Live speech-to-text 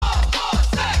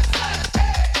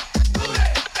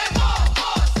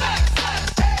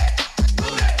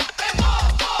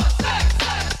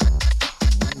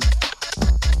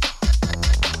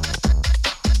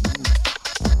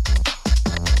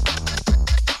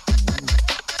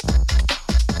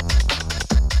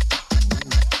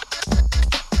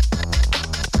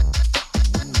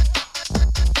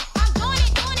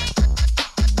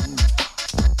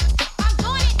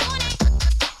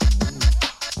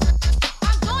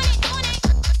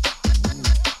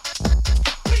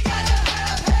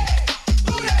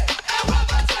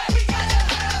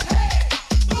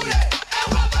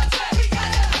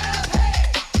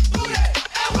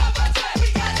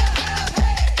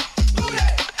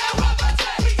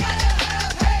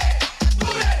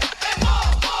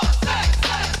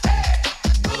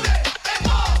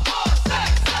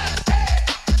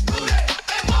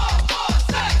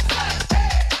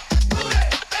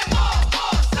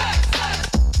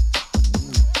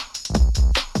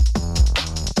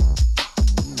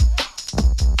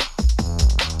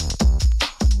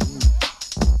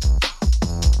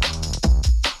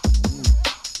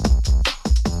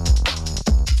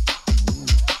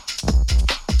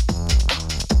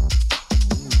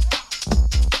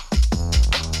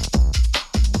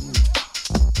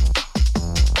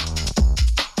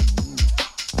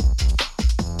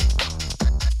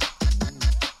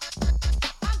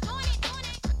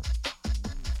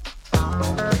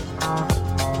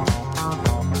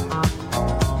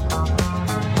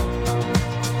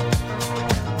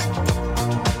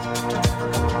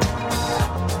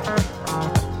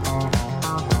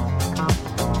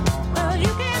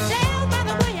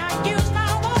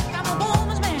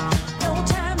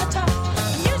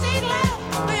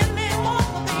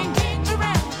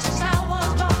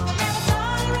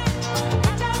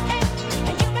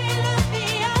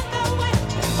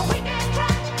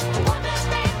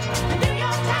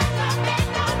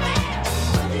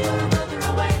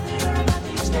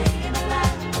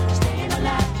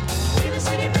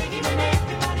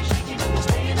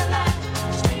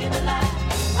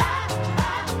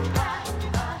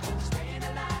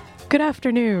Good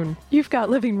afternoon. You've got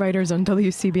Living Writers on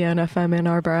WCBN FM Ann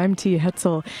Arbor. I'm T.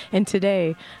 Hetzel, and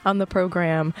today on the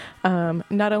program,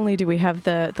 not only do we have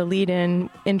the lead-in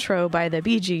intro by the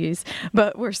Bee Gees,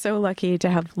 but we're so lucky to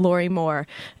have Lori Moore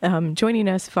joining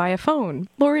us via phone.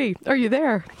 Lori, are you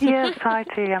there? Yes, hi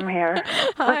T. I'm here.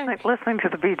 Listening to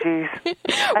the Bee Gees.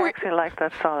 I actually like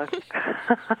that song.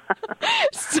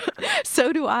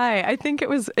 So do I. I think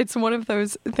it's one of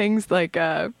those things like.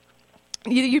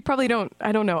 You probably don't.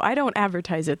 I don't know. I don't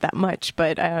advertise it that much,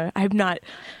 but I'm not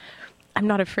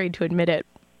afraid to admit it.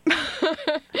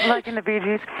 Liking the Bee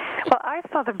Gees. Well, I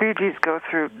saw the Bee Gees go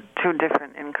through two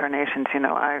different incarnations. You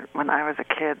know, when I was a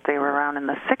kid, they were around in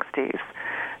the '60s,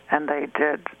 and they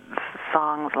did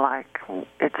songs like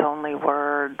 "It's Only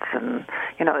Words," and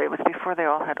you know, it was before they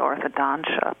all had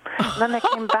orthodontia. And then they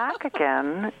came back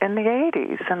again in the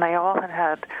 '80s, and they all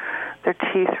had their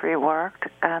teeth reworked,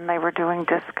 and they were doing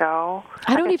disco.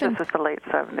 This was the late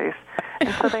 '70s,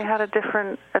 and so they had a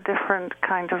different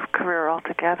kind of career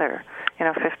altogether. You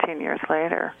know, 15 years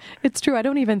later. It's true. I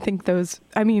don't even think those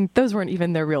weren't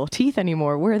even their real teeth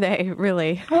anymore, were they?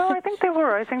 Really? Well, I think they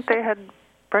were. I think they had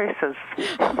braces.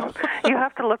 You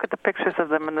have to look at the pictures of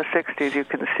them in the '60s. You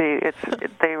can see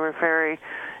they were very,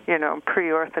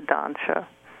 pre-orthodontia,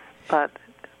 but.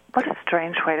 What a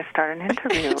strange way to start an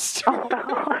interview. It's true.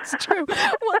 It's true.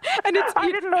 Well, and I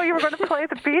didn't know you were going to play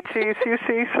the Bee Gees, you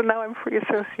see, so now I'm free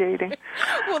associating.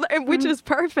 Well, which is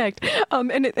perfect.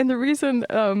 And the reason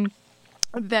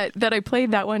that I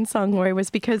played that one song, Lori, was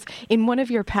because in one of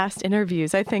your past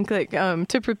interviews, I think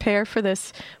to prepare for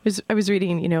this, I was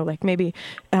reading, like maybe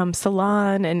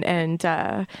Salon and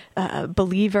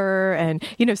Believer, and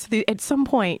so at some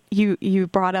point you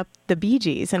brought up the Bee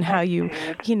Gees and how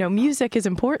music is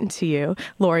important to you,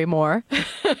 Lori Moore,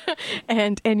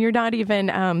 and you're not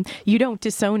even you don't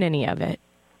disown any of it.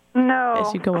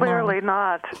 No, clearly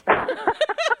not.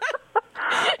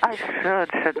 I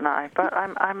shouldn't I? But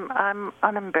I'm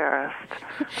unembarrassed.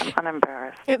 I'm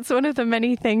unembarrassed. It's one of the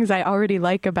many things I already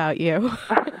like about you.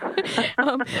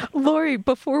 Lori,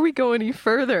 before we go any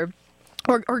further,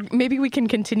 or maybe we can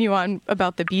continue on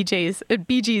about the Bee Gees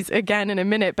again in a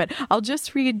minute, but I'll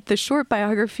just read the short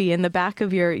biography in the back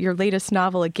of your latest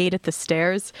novel, A Gate at the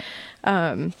Stairs,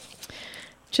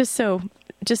 just so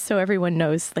everyone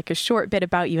knows, like a short bit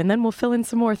about you, and then we'll fill in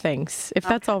some more things, if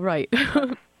that's all right.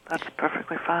 That's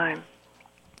perfectly fine.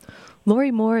 Lori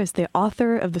Moore is the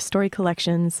author of the story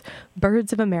collections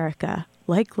Birds of America,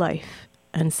 Like Life,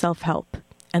 and Self-Help,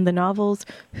 and the novels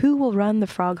Who Will Run the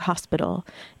Frog Hospital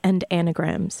and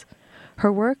Anagrams.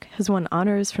 Her work has won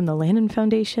honors from the Lannan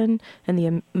Foundation and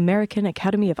the American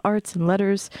Academy of Arts and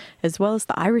Letters, as well as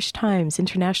the Irish Times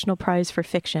International Prize for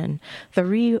Fiction, the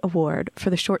Rhee Award for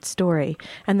the Short Story,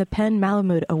 and the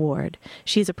Penn-Malamud Award.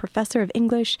 She is a professor of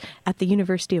English at the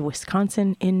University of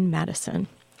Wisconsin in Madison.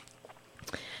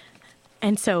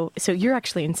 And so you're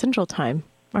actually in Central Time,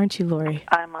 aren't you, Lori?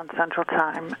 I'm on Central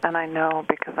Time, and I know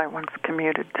because I once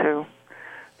commuted to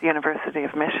the University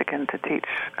of Michigan to teach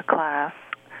a class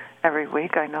every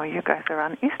week. I know you guys are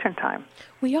on Eastern Time.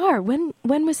 We are. When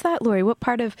was that, Lori? What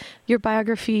part of your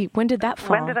biography, when did that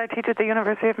fall? When did I teach at the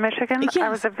University of Michigan? Yes. I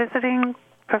was a visiting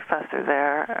professor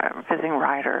there, visiting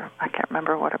writer. I can't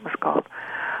remember what it was called.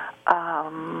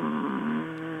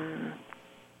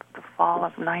 The fall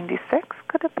of 96,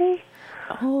 could it be?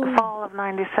 Oh. The fall of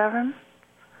 97?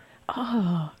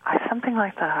 Oh. Something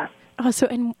like that. Oh, so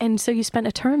and so you spent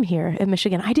a term here in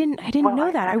Michigan. I didn't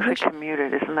know that. I actually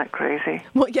commuted. Isn't that crazy?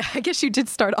 Well, yeah, I guess you did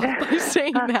start off by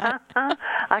saying that.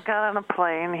 I got on a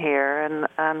plane here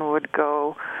and would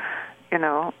go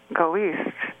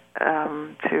east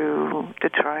to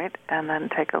Detroit, and then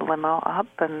take a limo up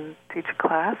and teach a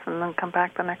class, and then come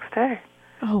back the next day.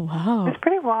 Oh, wow! It's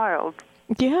pretty wild.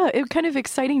 Yeah, it kind of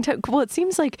exciting. Well, it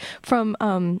seems like from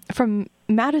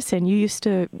Madison, you used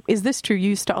to, is this true? You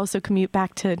used to also commute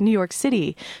back to New York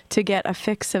City to get a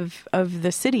fix of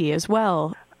the city as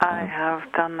well. I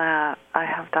have done that.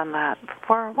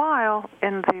 For a while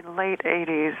in the late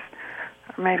 80s,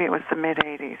 maybe it was the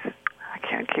mid-80s. I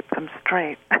can't keep them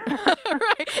straight.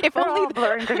 Right. If They're only all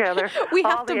blurring together.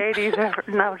 All the 80s are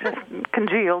now just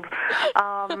congealed.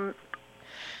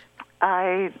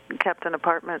 I kept an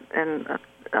apartment in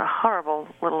a horrible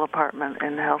little apartment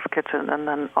in Hell's Kitchen, and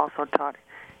then also taught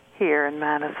here in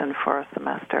Madison for a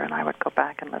semester, and I would go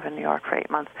back and live in New York for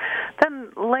 8 months. Then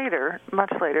later,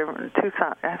 much later, in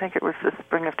 2000, I think it was the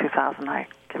spring of 2000, I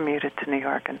commuted to New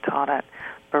York and taught at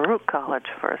Baruch College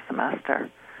for a semester.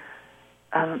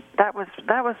 That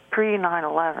was pre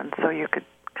 9/11, so you could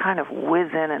kind of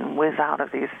whiz in and whiz out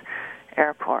of these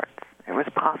airports. It was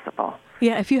possible.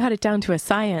 Yeah, if you had it down to a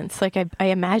science, like I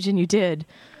imagine you did.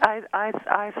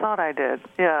 I thought I did.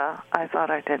 Yeah, I thought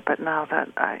I did. But now that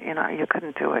you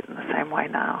couldn't do it in the same way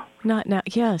now. Not now.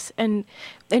 Yes, and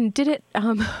did it?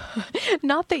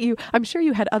 Not that you. I'm sure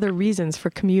you had other reasons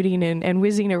for commuting and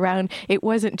whizzing around. It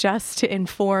wasn't just to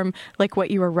inform like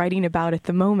what you were writing about at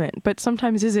the moment. But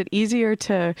sometimes is it easier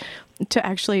to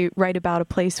actually write about a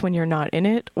place when you're not in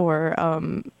it, or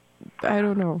I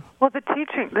don't know. Well, the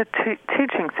teaching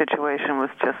situation was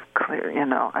just clear.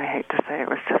 I hate to say it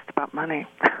was just about money.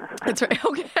 That's right.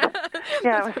 Okay.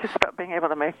 Yeah, it was just about being able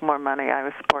to make more money. I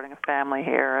was supporting a family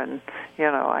here, and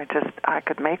I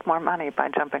could make more money by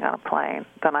jumping on a plane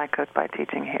than I could by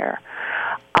teaching here.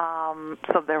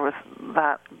 So there was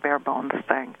that bare bones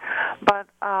thing. But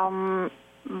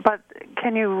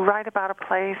can you write about a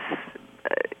place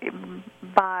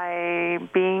by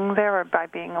being there or by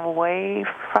being away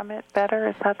from it better?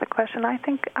 Is that the question? I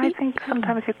think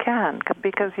sometimes you can,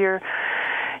 because your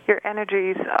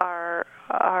energies are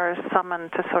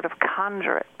summoned to sort of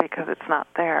conjure it because it's not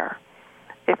there.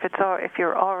 If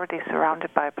you're already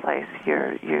surrounded by a place,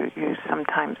 you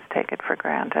sometimes take it for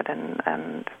granted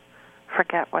and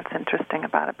forget what's interesting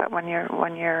about it. But when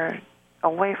you're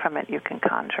away from it, you can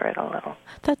conjure it a little.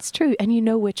 That's true, and you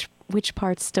know which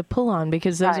parts to pull on,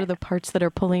 because those are the parts that are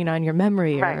pulling on your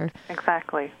memory. Right,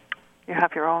 exactly. You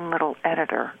have your own little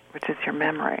editor, which is your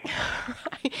memory.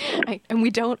 Right. And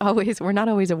we're not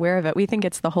always aware of it. We think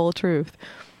it's the whole truth.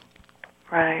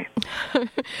 Right.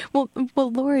 Well,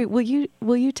 Lori, will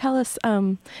you tell us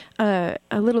a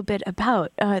little bit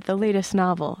about the latest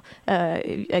novel,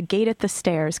 A Gate at the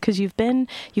Stairs? Because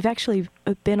you've actually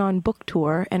been on book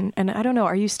tour, and I don't know,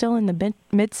 are you still in the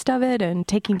midst of it and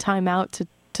taking time out to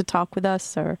talk with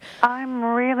us? Or I'm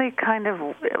really kind of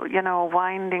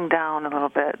winding down a little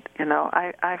bit.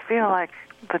 I feel like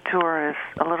the tour is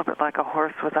a little bit like a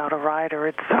horse without a rider.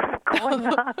 It's sort of going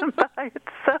on by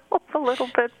itself a little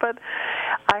bit, but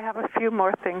I have a few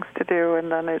more things to do,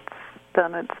 and then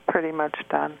it's pretty much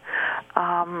done.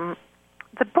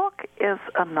 The book is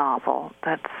a novel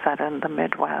that's set in the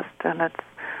Midwest, and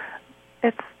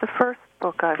it's the first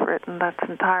book I've written that's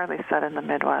entirely set in the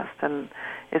Midwest and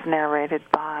is narrated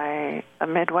by a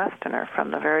Midwesterner from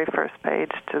the very first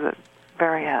page to the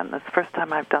very end. It's the first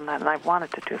time I've done that, and I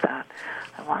wanted to do that.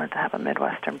 I wanted to have a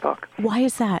Midwestern book. Why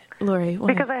is that, Lori? Why?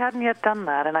 Because I hadn't yet done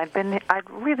that, and I'd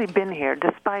really been here,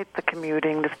 despite the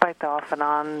commuting, despite the off and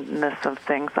on-ness of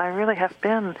things. I really have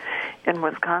been in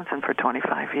Wisconsin for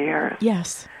 25 years.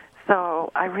 Yes.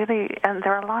 So and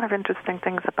there are a lot of interesting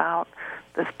things about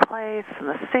this place and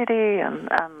the city, and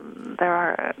there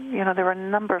were a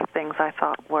number of things I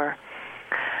thought were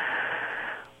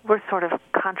sort of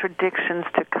contradictions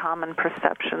to common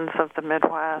perceptions of the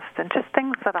Midwest, and just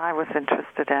things that I was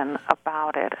interested in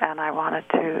about it, and I wanted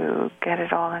to get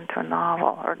it all into a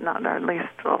novel, or at least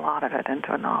a lot of it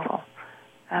into a novel.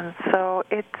 And so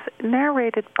it's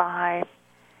narrated by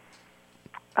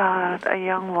a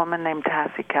young woman named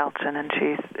Tassie Kelchin, and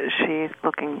she's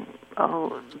looking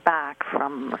back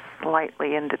from a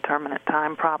slightly indeterminate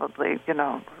time, probably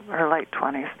her late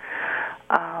 20s,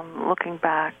 looking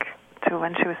back to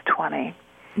when she was 20,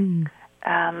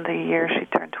 and the year she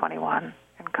turned 21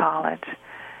 in college,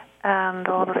 and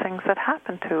all the things that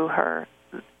happened to her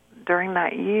during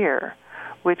that year,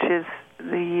 which is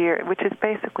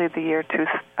basically the year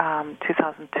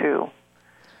 2002.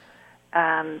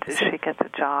 And she gets a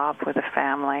job with a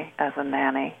family as a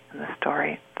nanny, and the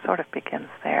story sort of begins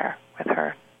there with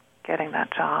her getting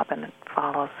that job, and it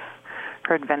follows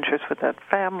her adventures with that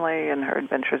family and her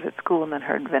adventures at school, and then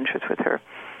her adventures with her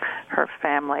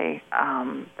family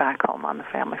back home on the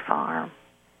family farm.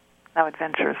 Now,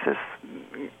 adventures is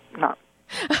not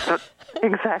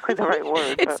exactly the right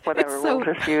word, but whatever, we'll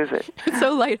just use it. It's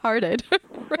so lighthearted.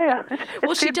 Yeah.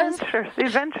 Well, she does. The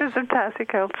Adventures of Tassie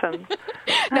Kelchin.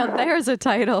 Now there's a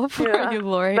title for you,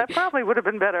 Lori. That probably would have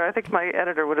been better. I think my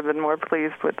editor would have been more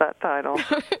pleased with that title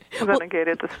than A Gate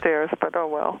at the Stairs, but oh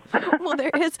well.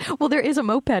 there is a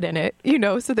moped in it,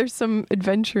 so there's some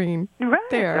adventuring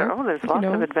there. There's lots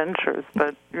of adventures,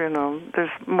 but, there's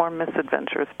more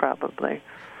misadventures probably.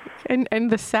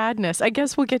 And the sadness. I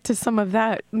guess we'll get to some of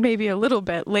that maybe a little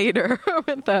bit later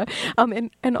with the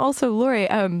and also Lori,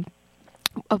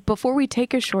 before we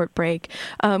take a short break,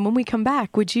 when we come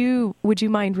back, would you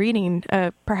mind reading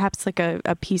perhaps like a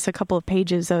couple of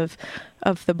pages of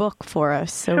the book for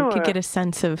us, so Sure. we could get a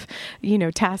sense of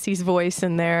Tassie's voice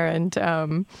in there,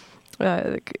 and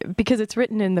because it's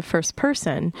written in the first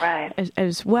person, right,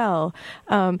 as well.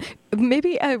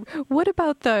 Maybe what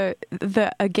about the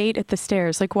A Gate at the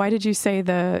Stairs? Like, why did you say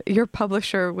your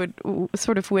publisher would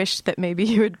sort of wish that maybe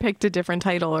you had picked a different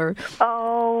title? Or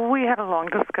we had a long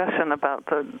discussion about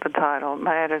the title,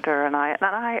 my editor and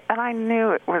I knew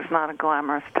it was not a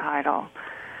glamorous title,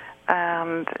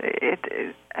 and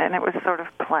it was sort of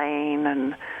plain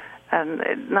and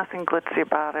nothing glitzy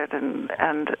about it,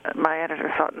 and my editor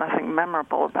thought nothing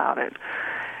memorable about it.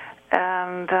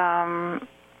 And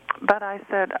but I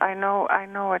said, I know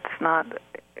it's not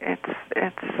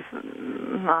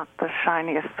the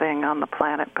shiniest thing on the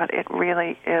planet, but it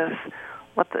really is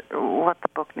what the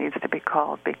book needs to be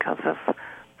called, because of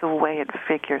the way it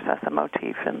figures as a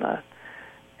motif in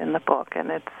the book, and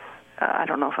it's. I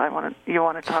don't know if you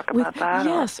want to talk about that?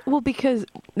 Yes, well, because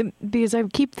I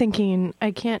keep thinking, I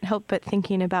can't help but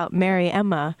thinking about Mary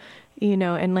Emma,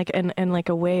 and like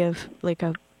a way of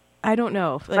I don't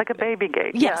know, like a baby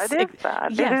gate. Yes, yeah, it is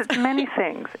that. Yes. It is many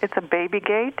things. It's a baby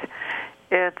gate.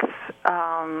 It's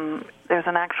there's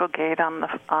an actual gate on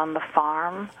the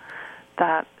farm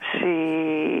that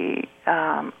she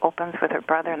opens with her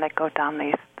brother, and they go down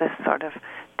this sort of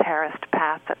terraced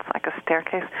path that's like a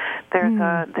staircase. There's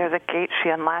a gate she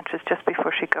unlatches just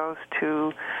before she goes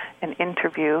to an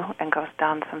interview and goes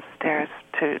down some stairs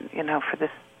to for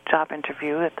this job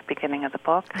interview at the beginning of the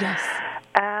book. Yes.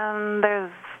 And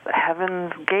there's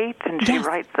Heaven's Gate, and she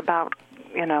writes about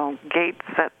gates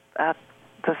at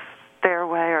the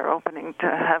stairway or opening to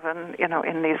heaven,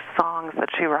 in these songs that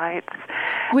she writes.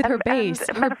 With her bass.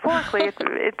 And metaphorically,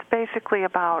 it's basically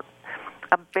about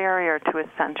a barrier to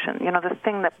ascension. The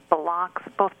thing that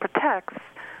both protects.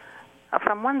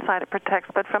 From one side it protects,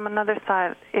 but from another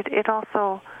side it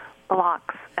also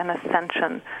blocks an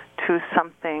ascension to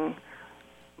something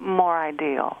more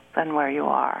ideal than where you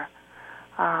are.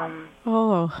 So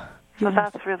yes.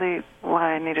 that's really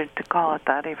why I needed to call it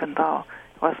that, even though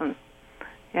it wasn't,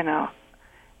 it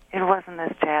wasn't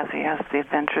as jazzy as The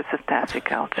Adventures of Tassie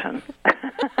Kelchin.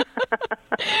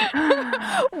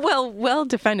 Well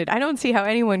defended. I don't see how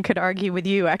anyone could argue with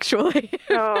you, actually.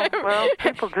 Oh, well,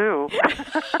 people do.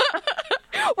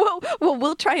 Well,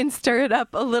 we'll try and stir it up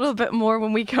a little bit more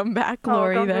when we come back,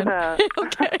 Lori. Don't then. do that.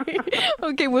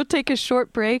 Okay, we'll take a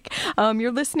short break.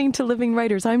 You're listening to Living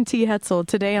Writers. I'm T. Hetzel.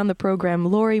 Today on the program,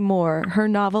 Lori Moore. Her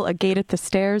novel, A Gate at the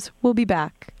Stairs. We'll be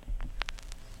back.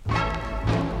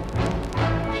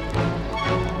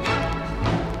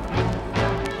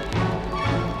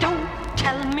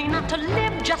 To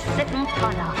live, just sit and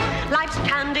putter. Life's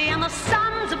candy and the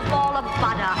sun's a ball of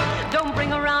butter. Don't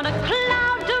bring around a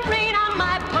cloud to rain on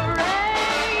my parade.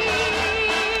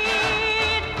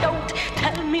 Don't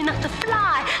tell me not to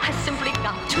fly, I simply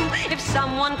got to. If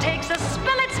someone takes a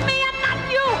spill, it's me and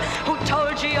not you. Who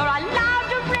told you you're allowed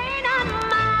to rain on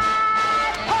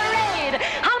my parade?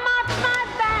 I'll march my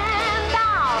band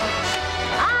out,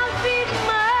 I'll beat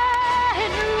my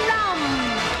drum,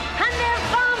 and if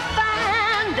I'm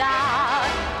found out,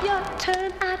 your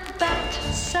turn at bat,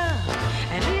 sir.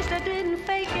 At least I didn't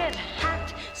fake it,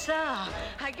 hat, sir.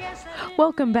 I guess I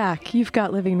Welcome back. You've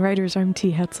got Living Writers. I'm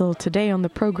T. Hetzel. Today on the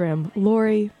program,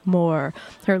 Lori Moore.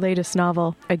 Her latest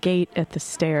novel, A Gate at the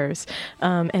Stairs.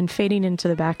 And fading into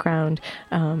the background,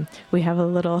 we have a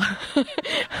little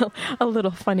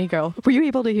funny girl. Were you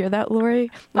able to hear that,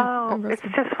 Lori? Oh, it's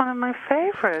just one of my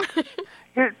favorites.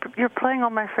 You're playing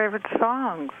all my favorite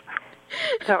songs.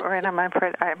 So right on my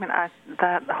parade.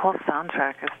 That whole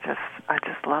soundtrack is I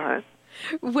just love it.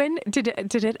 When did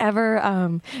it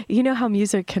ever? You know how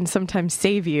music can sometimes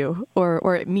save you,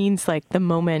 or it means like the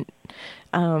moment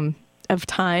of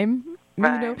time.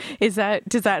 Right. Does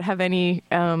that have any?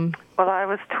 Well, I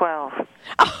was 12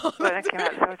 when it came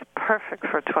out, so it was perfect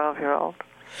for a 12-year-old.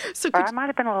 So I might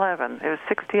have been 11. It was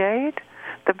 68.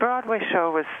 The Broadway show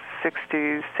was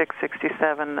 66,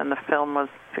 67, and the film was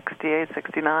 68,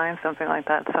 69, something like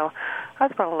that. So I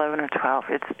was about 11 or 12.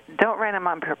 It's Don't Rain on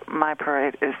My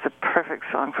Parade is the perfect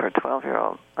song for a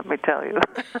 12-year-old, let me tell you.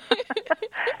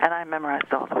 And I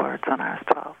memorized all the words when I was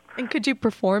 12. And could you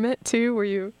perform it, too? Were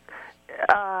you?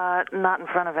 Not in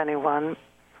front of anyone.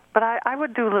 But I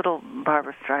would do little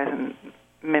Barbra Streisand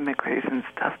mimicries and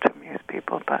stuff to amuse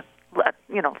people, but,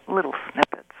 little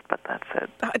snippets, but that's it.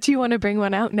 Do you want to bring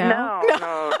one out now?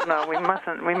 No, we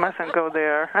mustn't go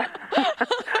there.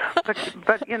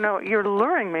 but you're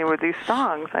luring me with these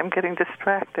songs. I'm getting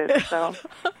distracted, so.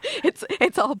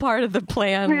 It's all part of the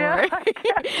plan, yeah,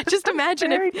 Lori. Just imagine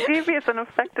very devious and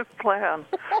effective plan.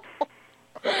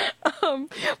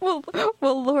 Well,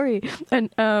 Lori,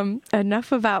 and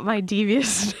enough about my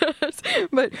deviousness.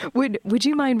 But would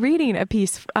you mind reading a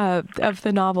piece of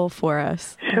the novel for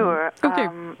us? Sure. Okay.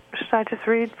 Should I just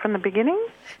read from the beginning?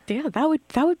 Yeah,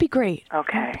 that would be great.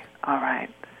 Okay. All right.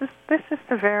 This is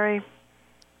the very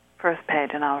first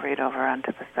page, and I'll read over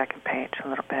onto the second page a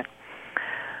little bit.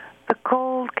 The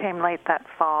cold came late that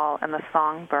fall, and the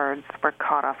songbirds were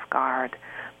caught off guard.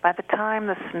 By the time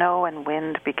the snow and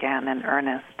wind began in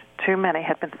earnest, too many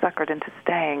had been suckered into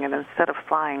staying, and instead of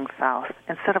flying south,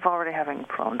 instead of already having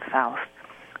flown south,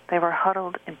 they were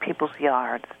huddled in people's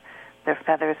yards, their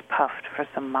feathers puffed for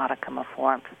some modicum of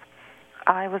warmth.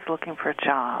 I was looking for a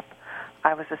job.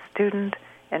 I was a student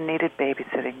and needed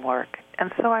babysitting work,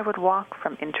 and so I would walk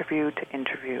from interview to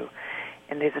interview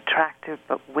in these attractive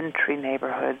but wintry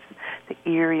neighborhoods, the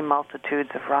eerie multitudes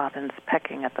of robins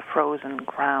pecking at the frozen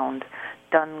ground,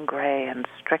 dun gray and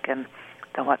stricken,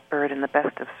 though what bird in the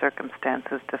best of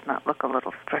circumstances does not look a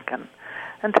little stricken,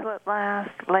 until at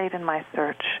last, late in my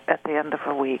search, at the end of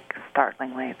a week,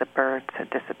 startlingly, the birds had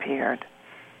disappeared.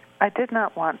 I did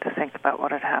not want to think about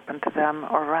what had happened to them,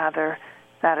 or rather,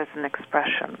 that is an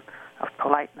expression of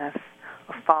politeness,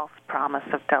 a false promise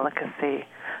of delicacy,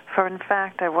 for in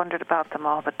fact I wondered about them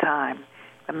all the time,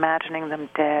 imagining them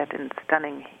dead in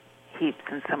stunning heaps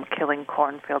in some killing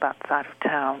cornfield outside of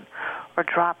town, or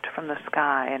dropped from the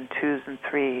sky in 2s and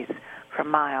 3s for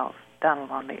miles down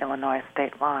along the Illinois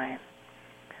state line.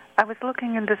 I was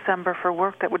looking in December for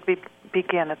work that would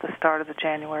begin at the start of the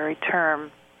January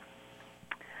term.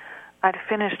 I'd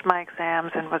finished my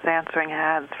exams and was answering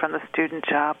ads from the student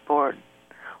job board,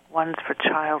 ones for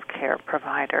child care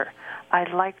provider. I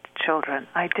liked children.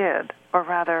 I did. Or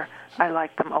rather, I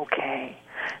liked them okay.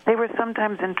 They were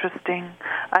sometimes interesting.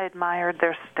 I admired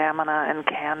their stamina and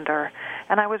candor,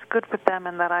 and I was good with them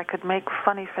in that I could make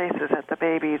funny faces at the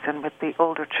babies and with the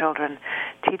older children,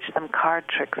 teach them card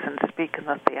tricks and speak in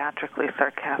the theatrically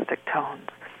sarcastic tones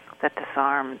that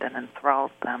disarmed and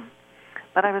enthralled them.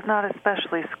 But I was not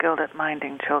especially skilled at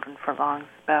minding children for long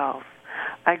spells.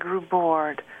 I grew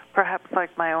bored, perhaps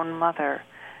like my own mother.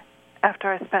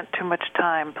 After I spent too much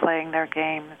time playing their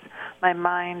games, my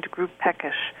mind grew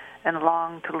peckish and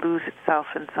longed to lose itself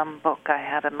in some book I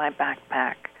had in my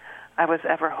backpack. I was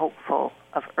ever hopeful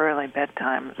of early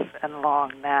bedtimes and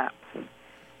long naps.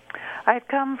 I had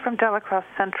come from Delacroix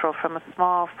Central, from a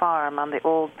small farm on the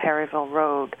old Perryville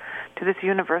Road, to this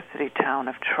university town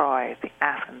of Troy, the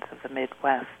Athens of the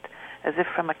Midwest, as if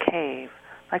from a cave,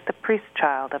 like the priest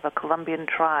child of a Colombian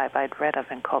tribe I'd read of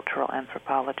in cultural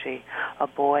anthropology, a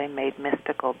boy made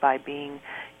mystical by being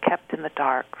kept in the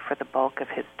dark for the bulk of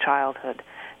his childhood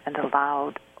and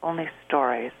allowed only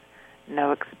stories,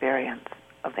 no experience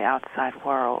of the outside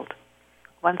world.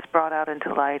 Once brought out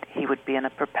into light, he would be in a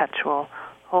perpetual,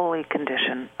 holy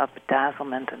condition of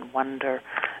bedazzlement and wonder.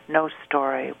 No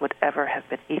story would ever have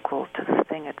been equal to the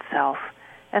thing itself,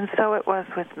 and so it was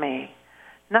with me.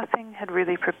 Nothing had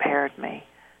really prepared me,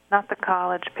 not the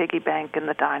college piggy bank in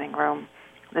the dining room,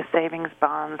 the savings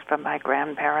bonds from my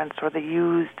grandparents, or the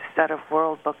used set of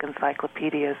World Book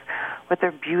encyclopedias with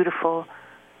their beautiful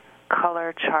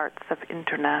color charts of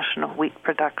international wheat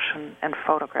production and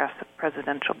photographs of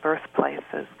presidential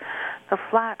birthplaces, the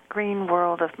flat green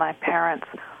world of my parents'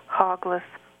 hogless,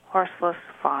 horseless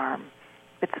farm,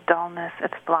 its dullness,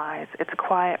 its flies, its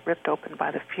quiet ripped open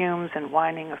by the fumes and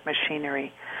whining of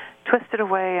machinery, twisted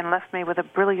away and left me with a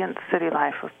brilliant city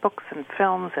life of books and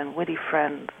films and witty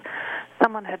friends.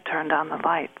 Someone had turned on the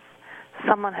lights.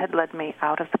 Someone had led me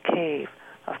out of the cave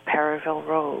of Perryville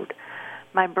Road.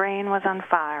 My brain was on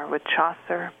fire with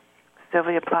Chaucer,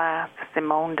 Sylvia Plath,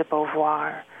 Simone de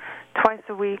Beauvoir. Twice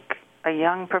a week, a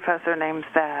young professor named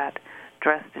Thad,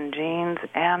 dressed in jeans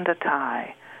and a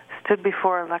tie, stood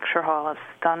before a lecture hall of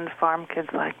stunned farm kids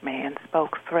like me and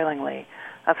spoke thrillingly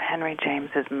of Henry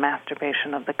James's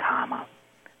masturbation of the comma.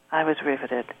 I was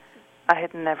riveted. I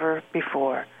had never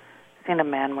before seen a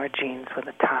man wear jeans with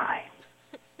a tie.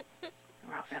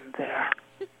 in there.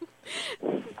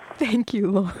 Thank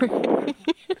you, Lori.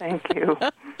 Thank you.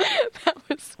 That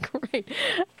was great.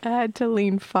 I had to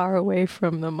lean far away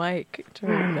from the mic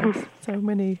during this. So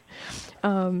many.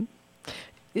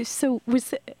 So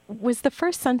was the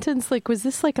first sentence, like, was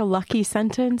this like a lucky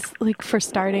sentence, like, for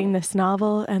starting this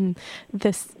novel and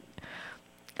this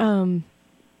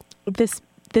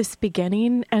this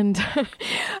beginning? And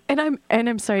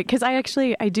I'm sorry, because I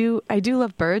do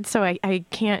love birds, so I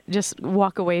can't just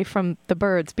walk away from the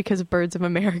birds because of Birds of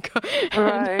America.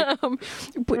 Right.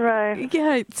 Right.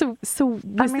 Yeah. So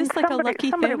was this like a lucky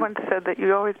somebody thing? once said that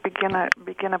you always begin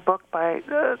a book by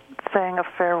saying a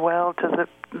farewell to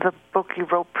the book you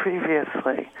wrote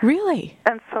previously. Really?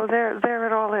 And so there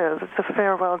it all is. It's a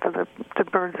farewell to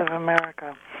Birds of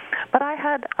America. But I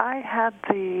had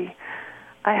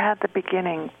the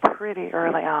beginning pretty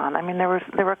early on. I mean, there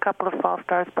were a couple of false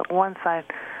starts, but once that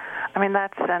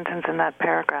sentence in that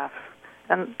paragraph,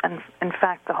 and in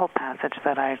fact, the whole passage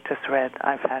that I just read,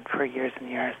 I've had for years and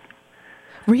years.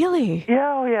 Really?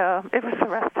 Yeah, oh yeah. It was the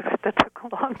rest of it that took a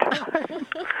long time.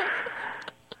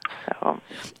 So.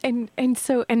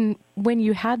 And when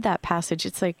you had that passage,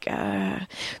 it's like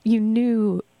you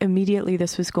knew immediately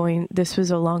this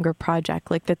was a longer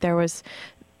project, like that there was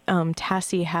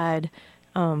Tassie had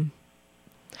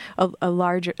a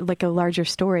larger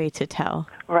story to tell.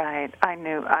 Right. I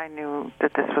knew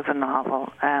that this was a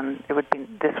novel, and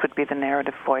this would be the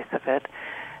narrative voice of it,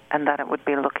 and that it would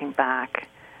be looking back,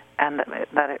 and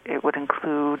that it would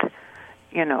include,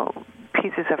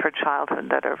 pieces of her childhood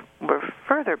that were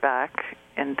further back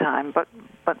in time, but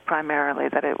primarily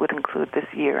that it would include this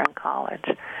year in college,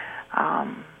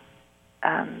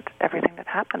 and everything that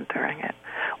happened during it,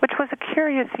 which was a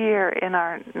curious year in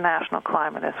our national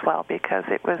climate as well, because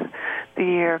it was the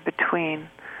year between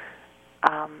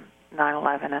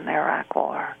 9/11 and the Iraq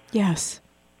War. Yes.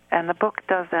 And the book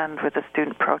does end with the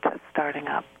student protests starting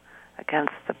up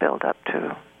against the build-up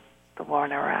to the war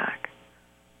in Iraq.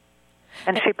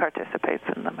 And she participates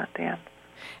in them at the end.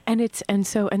 And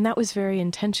that was very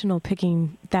intentional,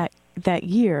 picking that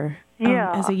year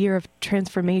as a year of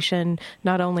transformation,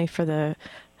 not only for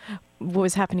what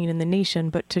was happening in the nation,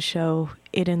 but to show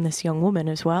it in this young woman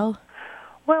as well.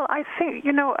 Well, I think,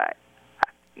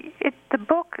 the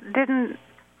book didn't,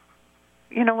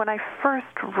 when I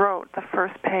first wrote the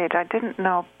first page, I didn't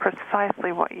know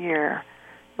precisely what year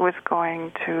it was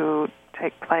going to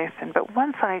take place in. But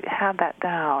once I had that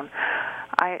down,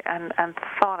 and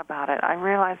thought about it, I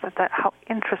realized that how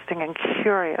interesting and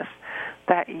curious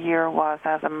that year was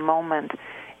as a moment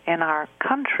in our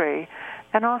country,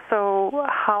 and also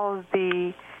how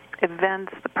the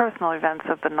personal events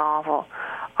of the novel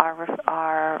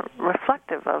are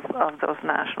reflective of those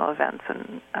national events,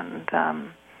 and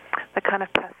the kind of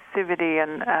passivity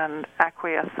and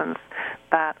acquiescence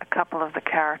that a couple of the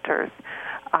characters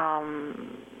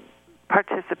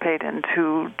participate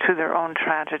into their own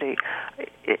tragedy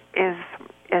is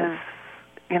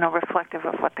reflective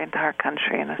of what the entire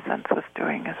country, in a sense, was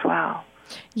doing as well.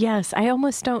 Yes, I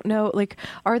almost don't know. Like,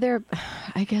 are there?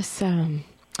 I guess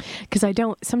because I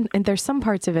don't. And there's some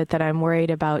parts of it that I'm worried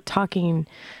about talking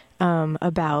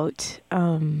about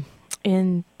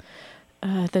in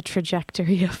the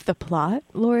trajectory of the plot,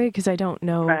 Lori, because I don't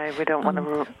know. Right, we don't want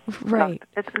to. Right.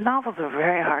 Novels are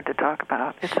very hard to talk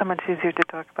about. It's so much easier to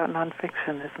talk about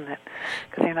nonfiction, isn't it?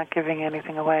 Because you're not giving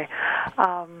anything away.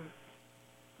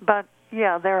 But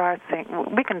yeah, there are things.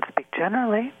 We can speak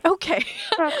generally. Okay.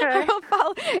 Okay.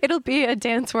 It'll be a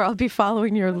dance where I'll be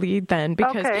following your lead then,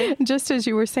 because just as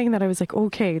you were saying that, I was like,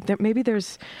 okay, maybe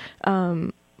there's.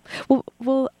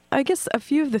 Well, I guess a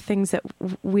few of the things that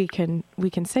we can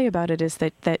say about it is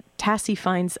that Tassie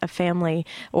finds a family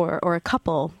or a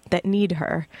couple that need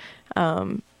her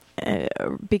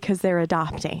because they're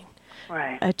adopting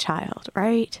a child,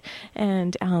 right?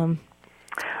 And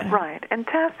right, and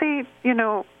Tassie,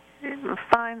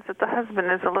 finds that the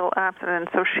husband is a little absent, and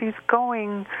so she's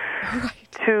going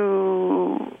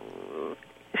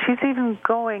she's even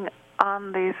going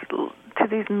on these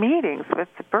meetings with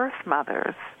the birth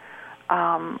mothers.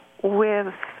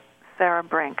 With Sarah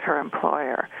Brink, her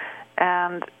employer.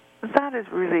 And that is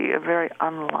really a very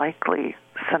unlikely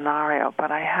scenario,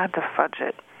 but I had to fudge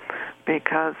it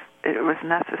because it was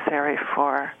necessary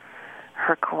for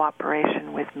her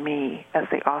cooperation with me as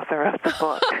the author of the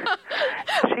book.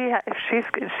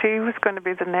 She was going to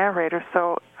be the narrator,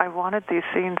 so I wanted these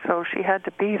scenes, so she had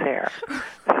to be there.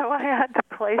 So I had to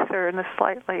place her in a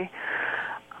slightly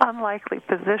unlikely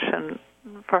position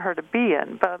for her to be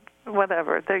in, but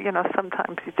whatever.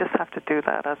 Sometimes you just have to do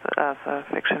that as a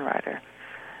fiction writer,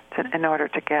 in order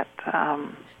to get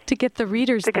the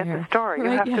readers to there. get the story.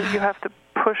 Right, You have to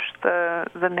push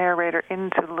the narrator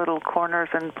into little corners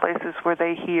and places where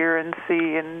they hear and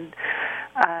see and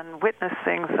witness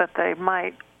things that they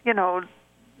might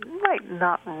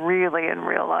not really in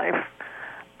real life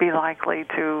be likely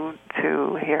to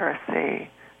hear or see.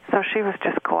 So she was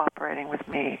just cooperating with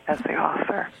me as the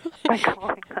author by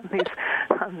going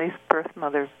on these birth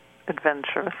mother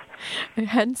adventures.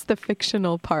 Hence the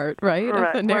fictional part, right?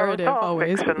 Of the narrative well, it's all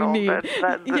always. Fictional,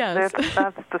 Yes.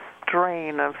 That's the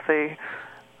strain of the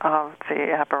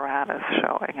apparatus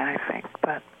showing, I think,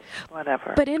 but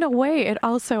whatever. But in a way, it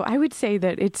also, I would say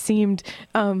that it seemed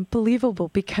believable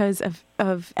because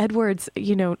of Edward's,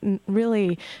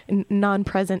 really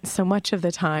non-present so much of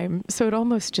the time. So it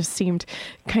almost just seemed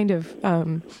kind of,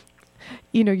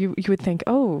 you would think,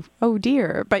 oh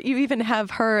dear. But you even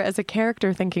have her as a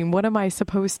character thinking, what am I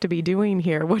supposed to be doing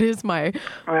here? What is my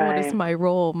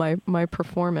role, my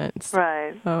performance?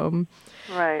 Right.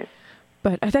 Right.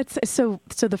 But that's so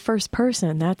the first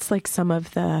person, that's like some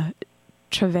of the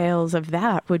travails of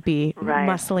that would be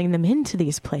muscling them into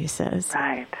these places.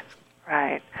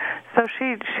 Right. So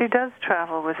she does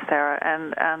travel with Sarah,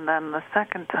 and then the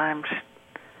second time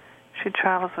she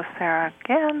travels with Sarah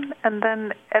again, and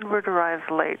then Edward arrives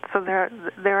late. So there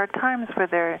are times where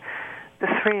the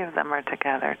three of them are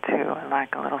together too,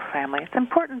 like a little family. It's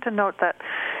important to note that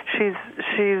she's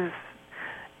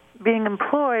being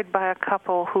employed by a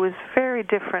couple who is very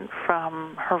different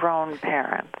from her own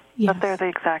parents, yes. but they're the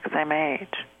exact same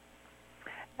age.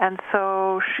 And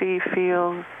so she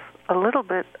feels a little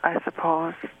bit, I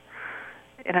suppose,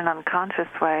 in an unconscious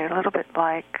way, a little bit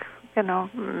like,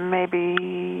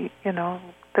 maybe,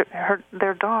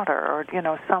 their daughter or,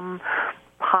 some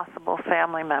possible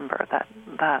family member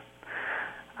that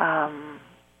I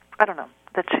don't know,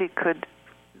 that she could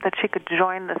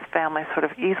join this family sort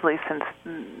of easily, since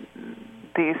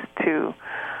these two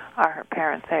are her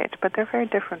parents' age, but they're very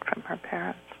different from her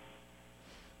parents.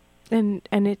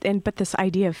 But this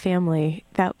idea of family,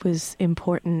 that was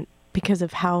important because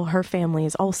of how her family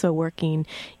is also working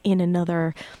in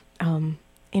another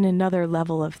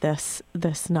level of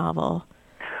this novel.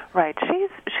 Right.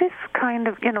 She's kind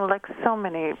of, like so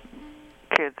many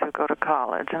kids who go to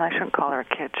college, and I shouldn't call her a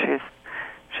kid. She's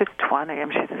 20. I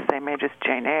mean, she's the same age as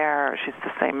Jane Eyre, or she's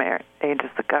the same age as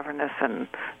the governess in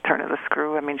Turn of the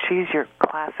Screw. I mean, she's your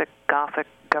classic Gothic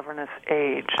governess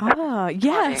age. Ah,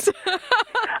 yes.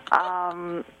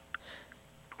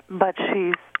 But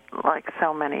she's like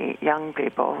so many young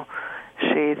people.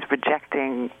 She's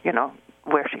rejecting,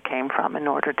 where she came from in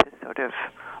order to sort of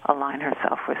align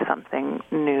herself with something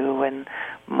new and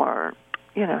more,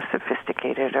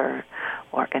 sophisticated or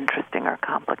interesting or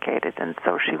complicated. And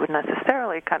so she would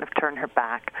necessarily kind of turn her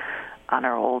back on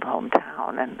her old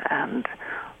hometown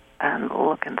and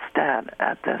look instead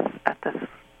at this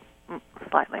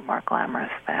slightly more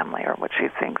glamorous family, or what she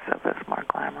thinks of as more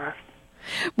glamorous.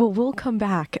 Well, we'll come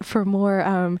back for more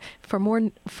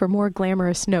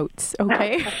glamorous notes,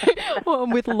 okay?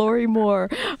 With Lorrie Moore.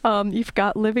 You've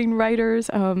got Living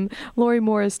Writers. Lorrie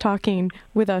Moore is talking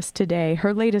with us today.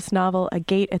 Her latest novel, A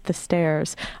Gate at the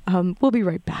Stairs. We'll be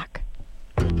right back.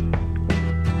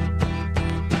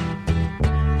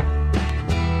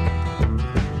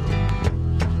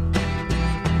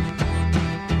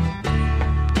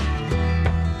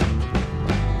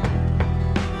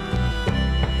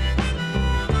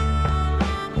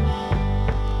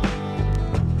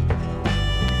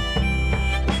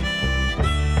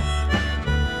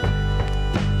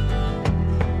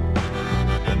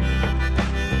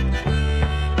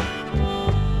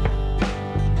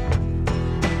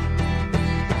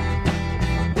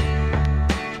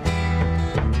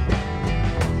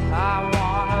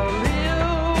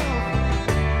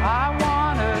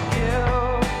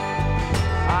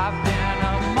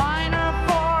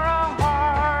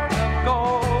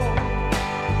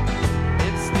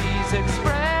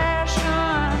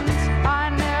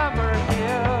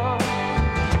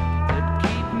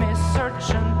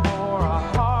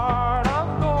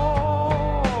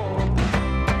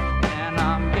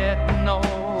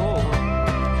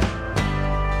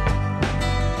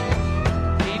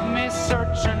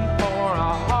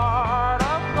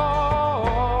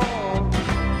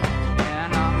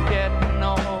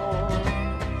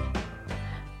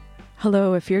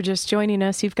 Hello, if you're just joining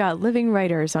us, you've got Living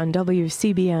Writers on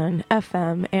WCBN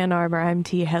FM Ann Arbor. I'm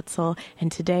T. Hetzel,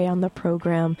 and today on the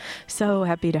program, so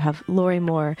happy to have Lorrie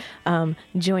Moore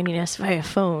joining us via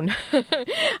phone.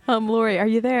 Lorrie, are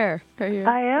you there?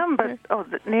 I am, but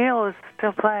Neil is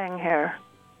still playing here.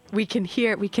 We can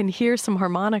hear some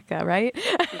harmonica, right?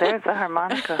 There's a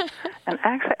harmonica, and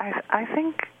actually, I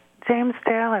think James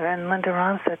Taylor and Linda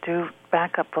Ronstadt do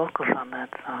backup vocals on that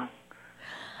song.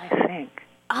 I think.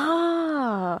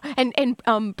 And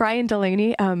Brian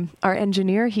Delaney, our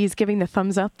engineer, he's giving the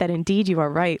thumbs up that indeed you are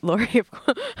right, Lori,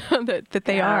 that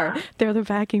they are. They're the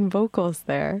backing vocals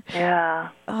there. Yeah.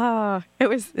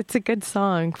 It's a good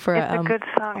song for It's a good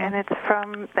song, and it's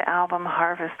from the album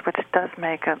Harvest, which does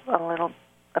make a little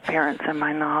appearance in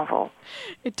my novel.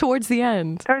 Towards the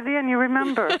end. Towards the end, you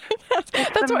remember.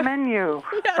 That's the menu.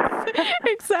 Yes,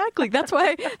 exactly. That's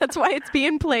why it's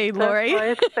being played, Lori. That's why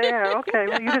it's there. Okay,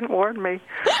 well, you didn't warn me,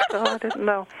 so I didn't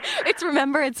know.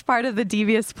 It's part of the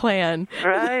devious plan.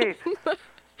 Right.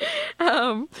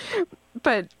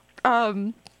 But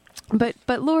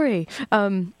Lori,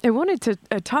 I wanted to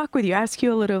talk with you, ask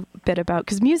you a little bit about,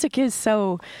 because music is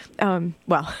so,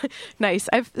 nice.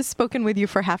 I've spoken with you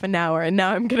for half an hour, and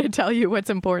now I'm going to tell you what's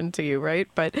important to you, right?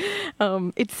 But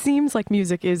it seems like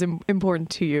music is important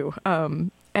to you.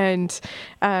 And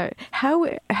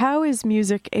how is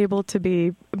music able to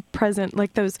be present,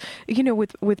 like those,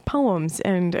 with poems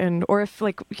and or if,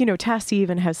 like, Tassie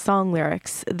even has song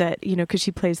lyrics that, because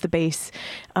she plays the bass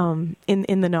in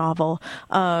the novel,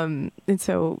 and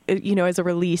so as a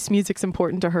release, music's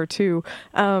important to her too.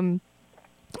 How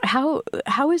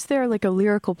is there like a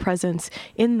lyrical presence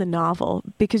in the novel?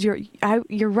 Because your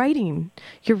writing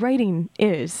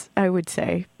is, I would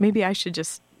say, maybe I should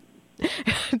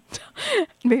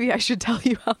tell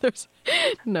you how there's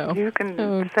no. You can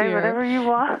say whatever you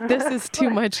want. This is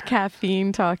too much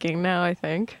caffeine talking now, I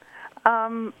think.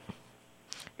 Yeah,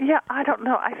 I don't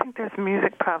know. I think there's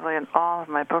music probably in all of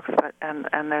my books, but and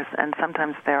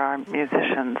sometimes there are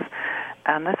musicians,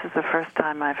 and this is the first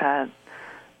time I've had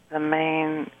the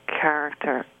main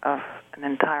character of an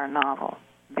entire novel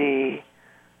be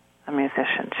a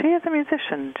musician. She is a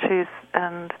musician.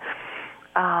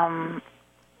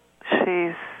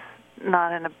 She's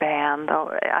not in a band,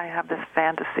 though I have this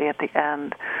fantasy at the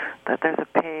end that there's a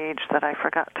page that I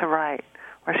forgot to write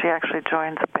where she actually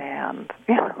joins a band,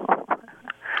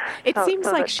 It seems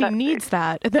like she needs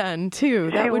that then,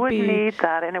 too. She would need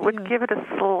that, and it would give it a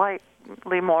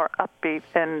slightly more upbeat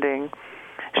ending.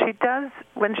 She does,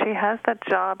 when she has that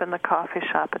job in the coffee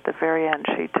shop at the very end,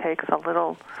 she takes a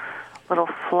little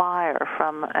flyer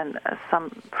from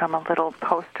a little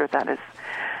poster that is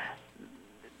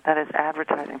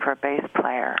advertising for a bass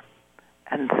player.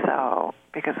 And so,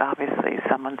 because obviously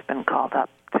someone's been called up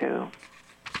to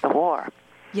the war.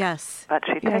 Yes. But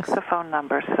she takes the phone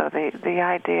number, so the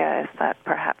idea is that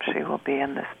perhaps she will be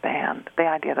in this band. The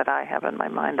idea that I have in my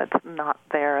mind that's not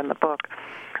there in the book,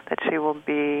 that she will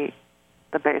be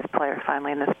the bass player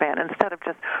finally in this band, instead of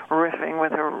just riffing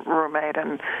with her roommate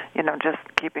and, just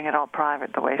keeping it all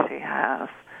private the way she has.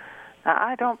 Now,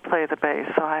 I don't play the bass,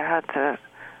 so I had to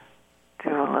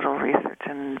do a little research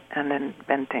and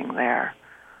inventing there.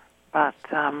 But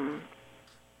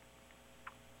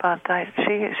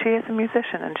she is a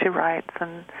musician, and she writes,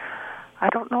 and I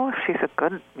don't know if she's a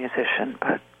good musician,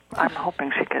 but I'm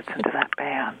hoping she gets into that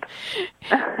band.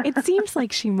 It seems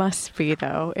like she must be,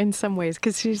 though, in some ways,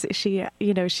 because she's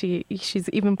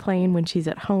even playing when she's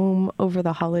at home over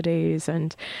the holidays,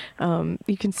 and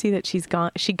you can see that she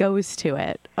goes to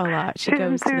it a lot. She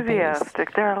goes enthusiastic. To the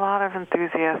bass. There are a lot of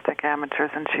enthusiastic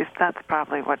amateurs, and that's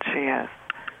probably what she is,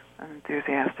 an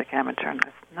enthusiastic amateur, and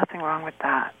there's nothing wrong with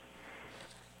that.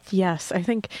 Yes, I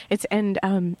think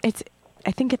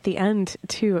I think at the end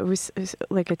too, it was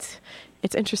like it's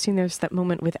interesting. There's that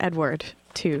moment with Edward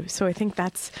too. So I think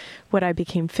that's what I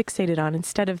became fixated on,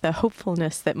 instead of the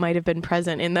hopefulness that might have been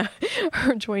present in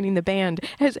her joining the band.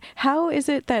 How is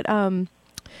it that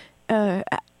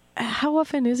how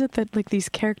often is it that, like, these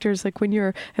characters, like when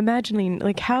you're imagining,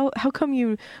 like how come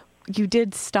you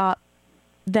did stop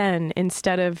then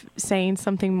instead of saying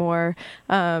something more?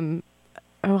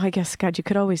 I guess, God, you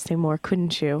could always say more,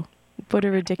 couldn't you? What a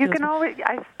ridiculous... You can always...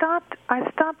 I stopped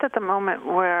at the moment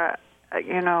where,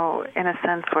 in a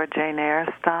sense, where Jane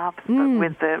Eyre stops, but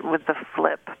with the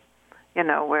flip,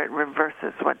 where it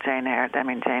reverses what Jane Eyre... I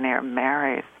mean, Jane Eyre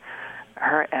marries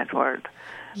her Edward,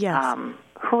 yes,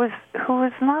 who is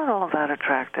not all that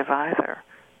attractive either.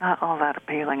 Not all that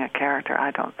appealing a character, I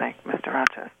don't think, Mr.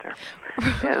 Rochester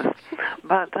is.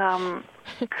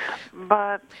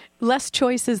 But less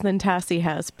choices than Tassie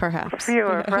has, perhaps.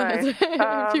 Fewer, right?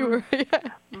 Fewer. Yeah.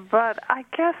 But I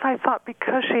guess I thought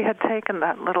because she had taken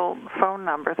that little phone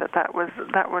number that would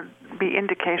be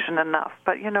indication enough.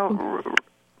 But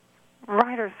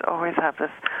writers always have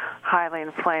this highly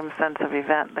inflamed sense of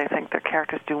event. They think their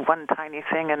characters do one tiny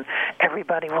thing and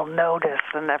everybody will notice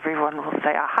and everyone will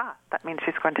say, aha, that means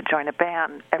she's going to join a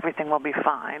band. Everything will be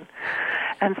fine.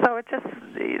 And so it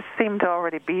seemed to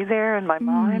already be there in my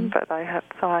mind, but I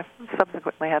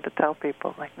subsequently had to tell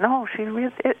people, like, no,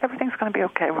 everything's going to be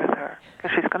okay with her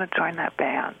because she's going to join that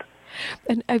band.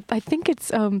 And I think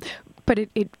it's, but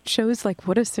it shows like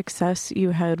what a success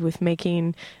you had with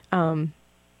making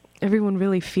everyone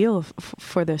really feel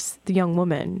for the young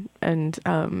woman, and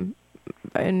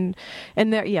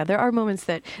there are moments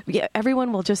that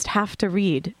everyone will just have to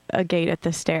read A Gate at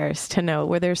the Stairs to know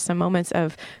where there's some moments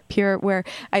of pure, where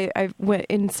I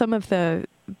in some of the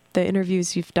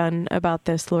interviews you've done about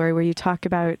this, Laurie, where you talk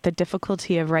about the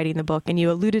difficulty of writing the book, and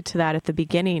you alluded to that at the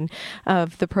beginning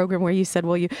of the program, where you said,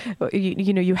 well, you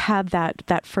had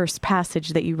that first passage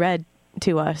that you read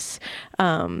to us,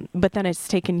 but then it's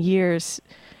taken years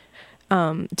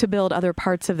to build other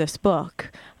parts of this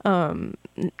book, and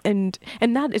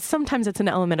that is, sometimes it's an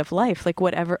element of life, like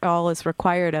whatever all is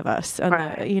required of us,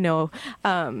 right.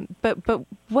 But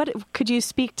what could you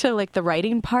speak to, like the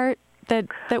writing part that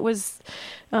was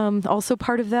also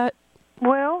part of that?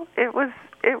 Well, it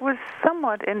was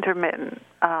somewhat intermittent.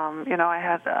 I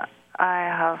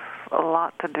have a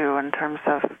lot to do in terms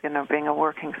of being a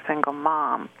working single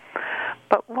mom,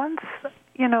 but once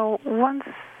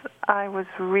I was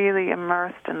really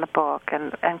immersed in the book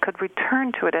and could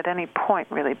return to it at any point,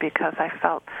 really, because I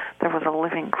felt there was a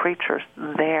living creature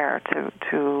there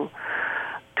to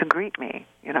greet me,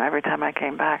 every time I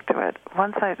came back to it.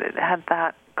 Once I had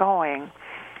that going,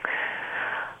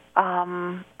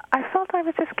 I felt I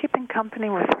was just keeping company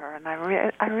with her, and I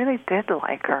really did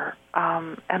like her,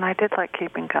 and I did like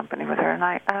keeping company with her, and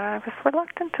I was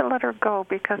reluctant to let her go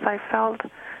because I felt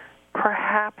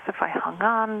perhaps if I hung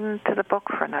on to the book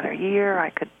for another year, I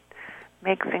could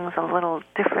make things a little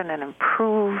different and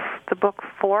improve the book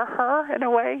for her in a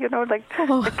way.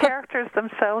 The characters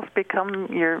themselves become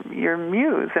your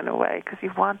muse in a way, because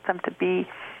you want them to be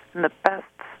in the best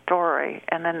story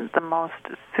and then the most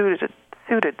suited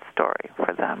story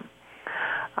for them.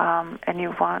 And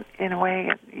you want, in a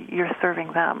way, you're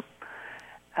serving them.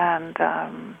 And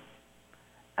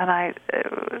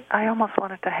I almost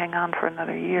wanted to hang on for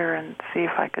another year and see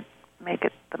if I could make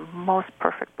it the most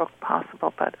perfect book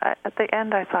possible. But at the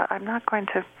end, I thought, I'm not going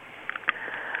to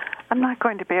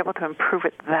be able to improve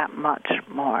it that much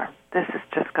more. This is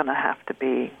just going to have to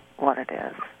be what it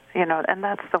is, And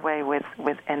that's the way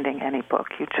with ending any book.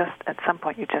 At some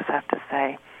point, you just have to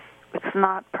say, it's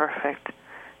not perfect,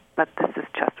 but this is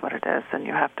just what it is, and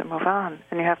you have to move on,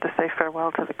 and you have to say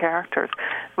farewell to the characters.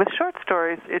 With short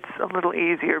stories, it's a little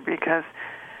easier because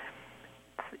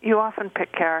you often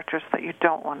pick characters that you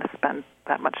don't want to spend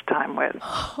that much time with.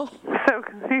 So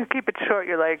you keep it short.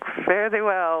 You're like, fare thee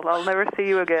well, I'll never see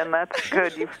you again. That's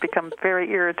good. You've become very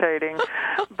irritating.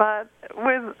 But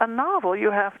with a novel,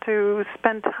 you have to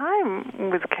spend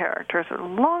time with characters, a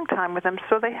long time with them,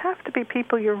 so they have to be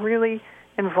people you're really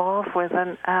involved with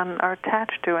and are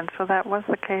attached to, and so that was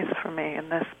the case for me in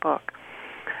this book.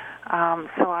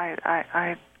 So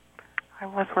I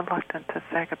was reluctant to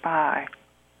say goodbye.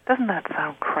 Doesn't that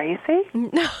sound crazy?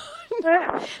 No,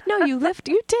 you lived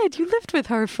with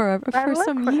her for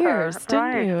some years,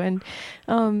 didn't you? And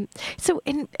so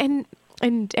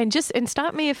and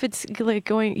stop me if it's like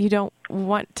going, you don't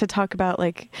want to talk about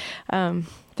like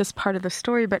this part of the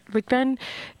story, but like then.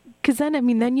 Because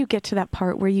then you get to that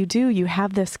part where you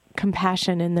have this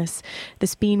compassion and this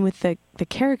being with the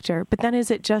character. But then is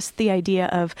it just the idea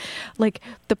of like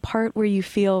the part where you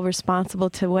feel responsible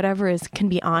to whatever can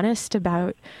be honest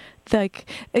about, like,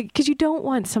 because you don't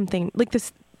want something like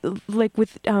this, like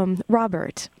with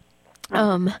Robert,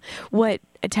 what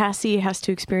Tassie has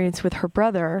to experience with her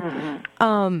brother.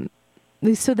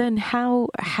 Mm-hmm. So then how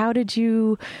did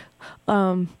you...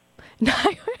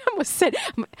 I almost said,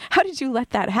 how did you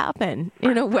let that happen,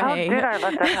 in a way? How did I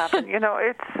let that happen?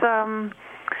 It's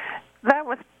that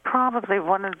was probably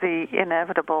one of the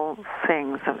inevitable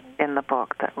things in the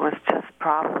book that was just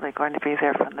probably going to be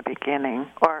there from the beginning,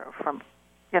 or from,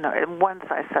 once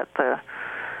I set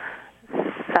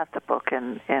the book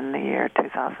in the year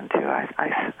 2002.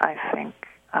 I think,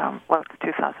 it's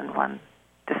 2001,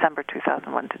 December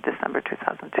 2001 to December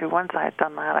 2002. Once I had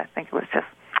done that, I think it was just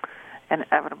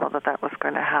inevitable that was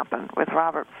going to happen with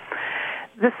Robert.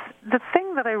 The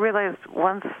thing that I realized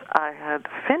once I had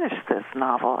finished this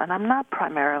novel, and I'm not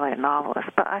primarily a novelist,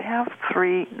 but I have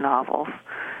 3 novels,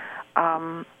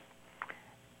 and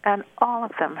all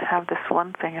of them have this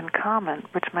one thing in common,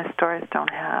 which my stories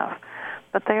don't have,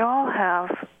 but they all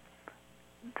have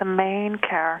the main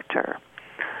character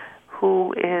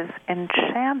who is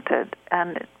enchanted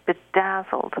and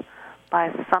bedazzled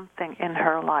by something in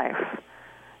her life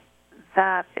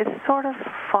that is sort of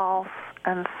false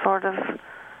and sort of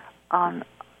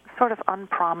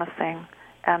unpromising,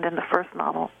 and in the first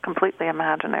novel, completely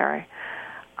imaginary.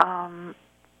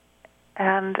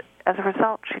 And as a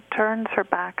result, she turns her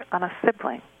back on a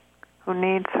sibling who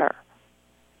needs her.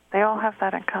 They all have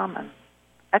that in common.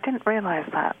 I didn't realize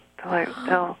that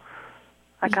till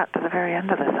I got to the very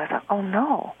end of this. I thought, oh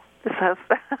no, this has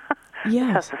this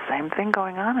has the same thing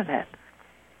going on in it.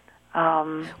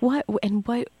 What?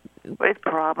 It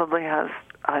probably has.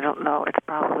 I don't know. It's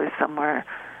probably somewhere.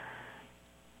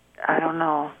 I don't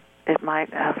know. It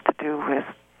might have to do with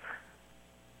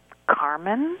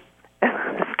Carmen,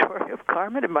 the story of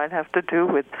Carmen. It might have to do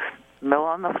with Mill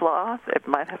on the Floss. It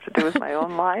might have to do with my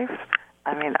own life.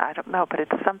 I mean, I don't know, but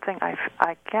it's something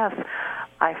I guess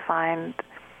I find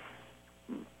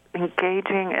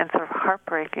engaging and sort of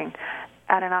heartbreaking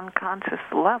at an unconscious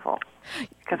level,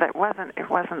 because it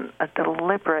wasn't a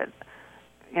deliberate.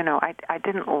 I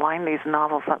didn't line these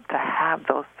novels up to have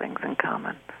those things in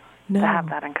common. No. To have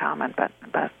that in common, but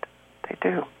they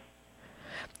do.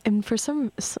 And for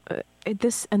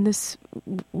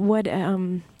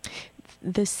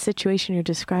this situation you're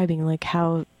describing, like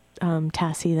how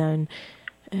Tassie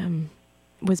then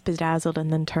was bedazzled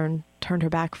and then turned her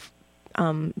back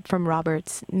from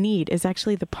Robert's need, is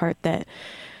actually the part that,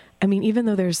 I mean, even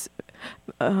though there's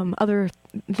other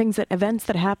events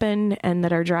that happen and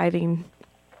that are driving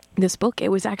this book, it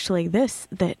was actually this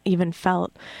that even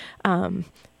felt,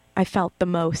 I felt the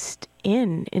most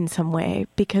in some way,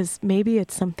 because maybe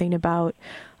it's something about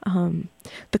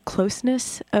the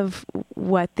closeness of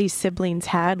what these siblings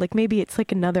had. Like maybe it's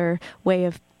like another way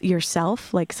of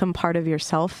yourself, like some part of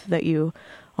yourself that you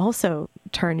also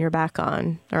turn your back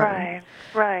on. Right.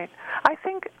 I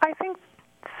think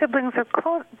siblings are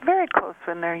very close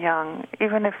when they're young,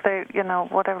 even if they,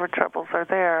 whatever troubles are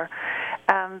there.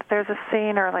 And there's a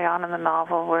scene early on in the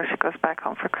novel where she goes back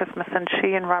home for Christmas, and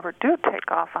she and Robert do take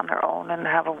off on their own and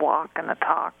have a walk and a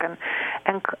talk, and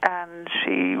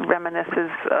she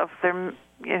reminisces of their,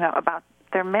 about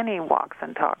their many walks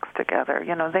and talks together.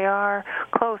 They are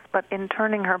close, but in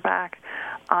turning her back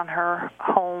on her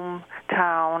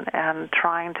hometown and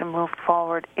trying to move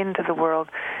forward into the world,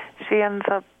 she ends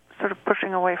up sort of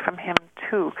pushing away from him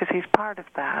too, because he's part of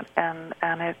that, and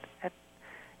it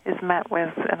is met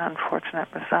with an unfortunate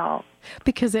result.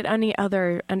 Because at any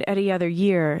other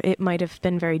year, it might have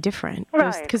been very different.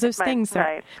 Right. Because those things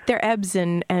they're ebbs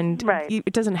and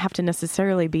it doesn't have to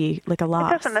necessarily be like a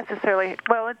loss. It doesn't necessarily.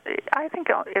 Well, I think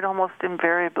it almost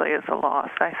invariably is a loss.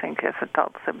 I think as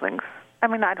adult siblings. I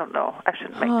mean, I don't know. I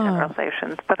shouldn't make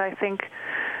generalizations, but I think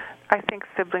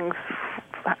siblings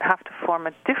have to form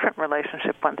a different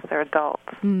relationship once they're adults.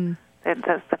 Mm.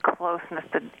 There's the closeness,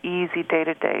 the easy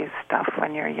day-to-day stuff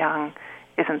when you're young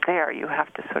isn't there. You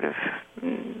have to sort of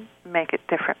make it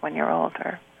different when you're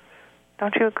older.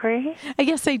 Don't you agree? I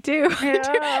guess I do.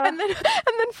 Yeah. And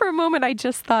then for a moment I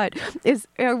just thought, I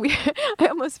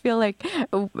almost feel like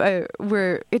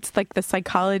it's like the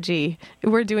psychology.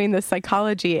 We're doing the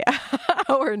psychology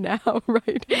hour now,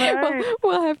 right?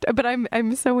 We'll have to, but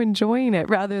I'm so enjoying it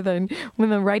rather than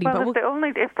when I'm writing. Well,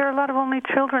 if there are a lot of only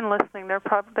children listening, they've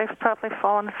probably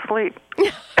fallen asleep.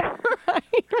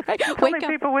 Right. Only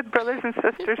people with brothers and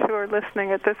sisters who are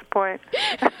listening at this point.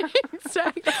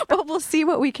 Exactly. Well, we'll see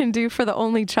what we can do for the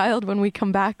only child when we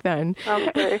come back then.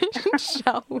 Okay.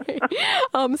 Shall we?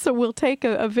 So we'll take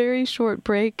a very short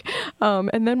break,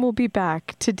 and then we'll be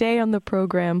back. Today on the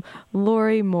program,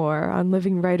 Lori Moore on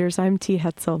Living Writers. I'm T.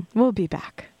 Hetzel. We'll be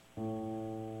back.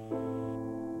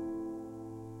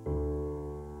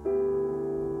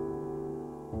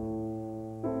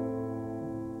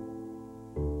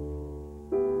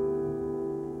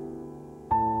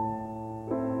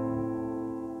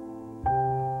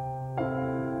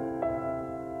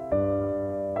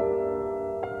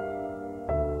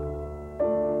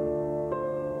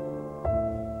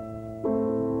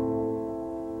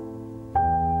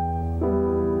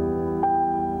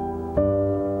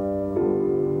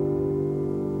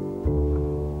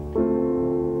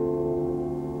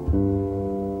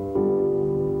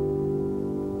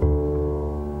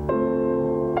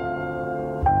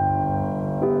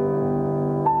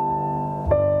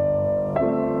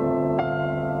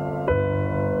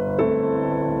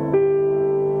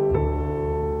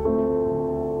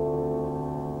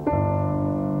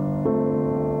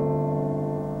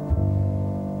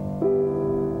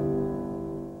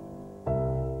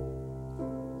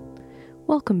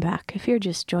 Welcome back. If you're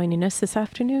just joining us this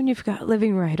afternoon, you've got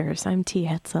Living Writers. I'm T.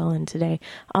 Hetzel, and today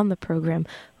on the program,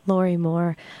 Lori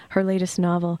Moore, her latest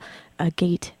novel, A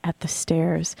Gate at the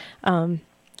Stairs.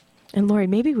 And Lori,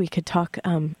 maybe we could talk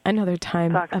another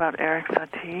time. Talk about Eric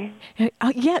Satie?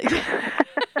 Yeah.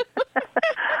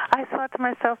 I thought to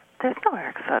myself, there's no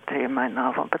Eric Satie in my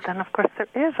novel. But then, of course, there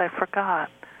is. I forgot.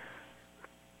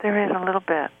 There is a little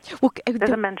bit. Well, there's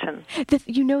a mention.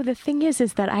 The thing is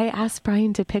that I asked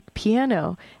Brian to pick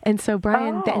piano. And so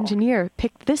Brian, the engineer,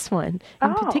 picked this one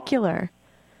in particular.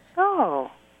 Oh.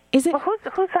 Is it? Well,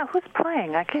 who's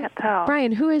playing? I can't tell.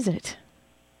 Brian, who is it?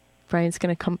 Brian's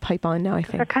going to come pipe on now, I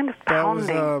think. They're kind of pounding.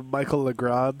 That was Michael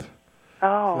Legrand.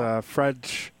 Oh. The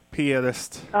French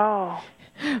pianist. Oh.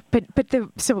 But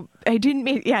so I didn't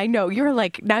mean, yeah, I know. You were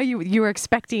like, now you were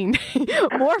expecting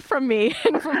more from me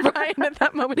and from Brian at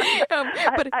that moment.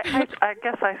 But I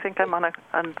guess I think I'm on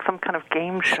some kind of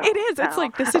game show. It is. Now. It's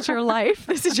like, this is your life.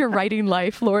 This is your writing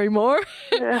life, Lori Moore.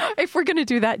 Yeah. If we're going to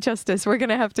do that justice, we're going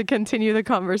to have to continue the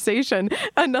conversation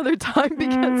another time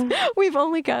because we've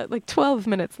only got like 12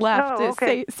 minutes left. Oh,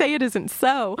 okay. Say it isn't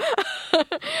so.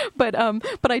 But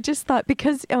I just thought,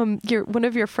 because one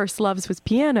of your first loves was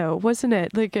piano, wasn't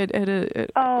it? Like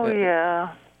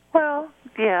yeah. Well,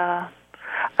 yeah.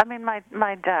 I mean, my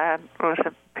dad was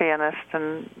a pianist,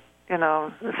 and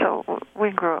so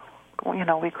we grew up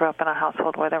in a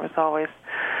household where there was always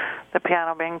the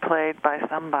piano being played by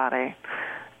somebody,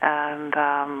 and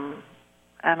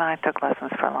I took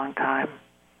lessons for a long time,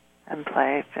 and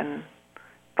played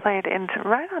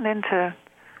right on into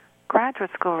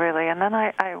graduate school, really, and then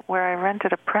I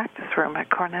rented a practice room at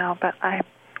Cornell, but I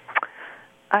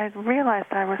realized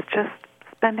I was just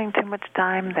spending too much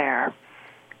time there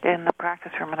in the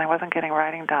practice room, and I wasn't getting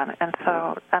writing done. And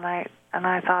so, and I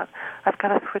thought, I've got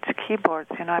to switch keyboards.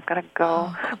 I've got to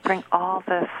go bring all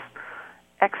this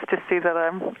ecstasy that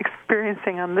I'm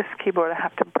experiencing on this keyboard. I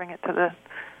have to bring it to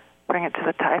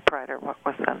the typewriter. What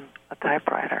was then a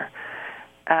typewriter?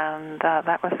 And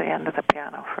that was the end of the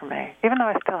piano for me. Even though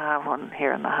I still have one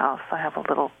here in the house, I have a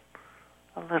little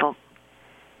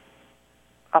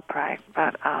upright,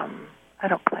 but I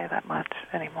don't play that much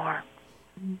anymore.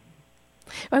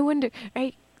 I wonder.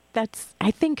 I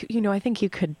think you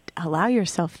could allow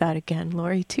yourself that again,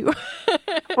 Lori, too.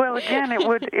 Well, again,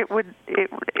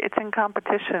 it's in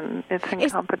competition. It's in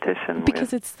competition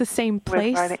because it's the same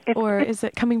place, or is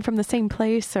it coming from the same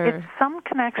place, or it's some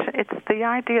connection? It's the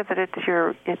idea that it's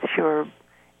your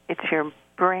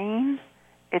brain,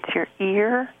 it's your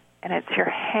ear, and it's your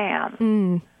hand,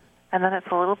 and then it's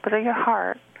a little bit of your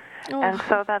heart, and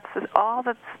so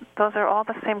those are all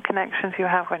the same connections you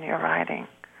have when you're writing.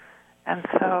 And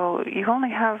so you only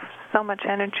have so much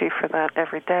energy for that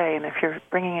every day, and if you're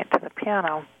bringing it to the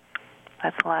piano,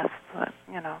 that's less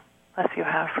you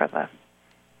have for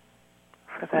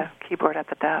the keyboard at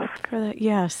the desk.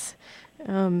 Yes,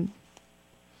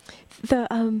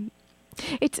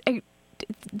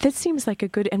 this seems like a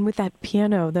good, and with that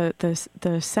piano,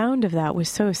 the sound of that was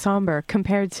so somber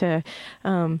compared to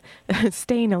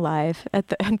Staying Alive at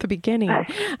the beginning.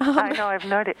 I know. I've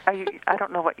noticed. I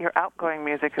don't know what your outgoing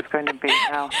music is going to be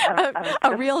now.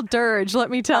 A real dirge,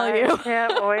 let me tell you. I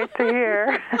can't wait to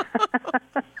hear.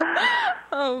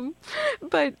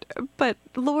 But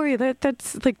Lori,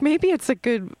 that's like, maybe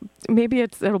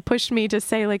it'll push me to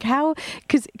say, like, how,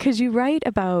 because you write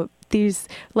about these,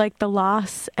 like, the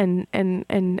loss and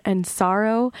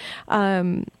sorrow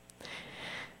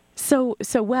so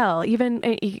well, even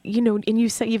and you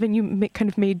say, even you kind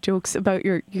of made jokes about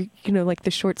your like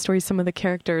the short stories, some of the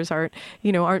characters aren't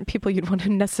people you'd want to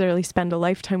necessarily spend a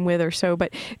lifetime with or so,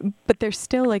 but they're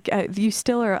still like you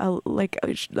still are like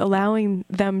allowing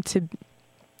them to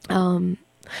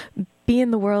be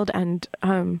in the world and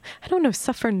I don't know,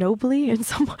 suffer nobly in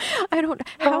some. I don't.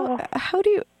 How do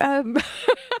you?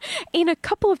 In a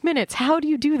couple of minutes, how do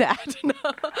you do that?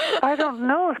 I don't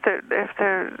know if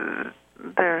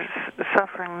they're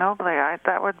suffering nobly.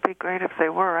 That would be great if they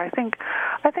were. I think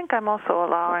I'm also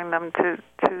allowing them to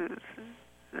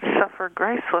suffer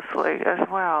gracelessly as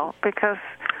well, because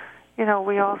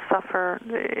we all suffer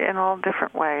in all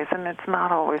different ways, and it's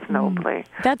not always nobly.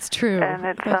 That's true. And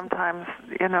it's sometimes,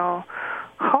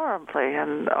 horribly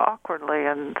and awkwardly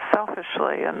and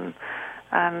selfishly, and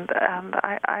I'm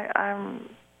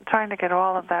trying to get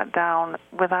all of that down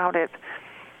without it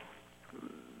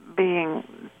being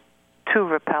too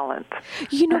repellent.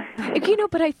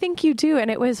 But I think you do,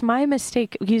 and it was my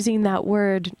mistake using that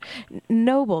word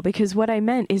noble, because what I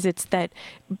meant is it's that,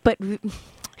 but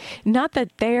not that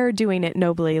they're doing it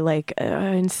nobly, like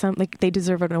in some, like they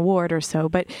deserve an award or so,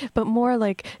 but more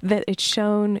like that it's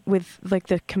shown with like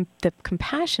the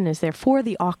compassion is there for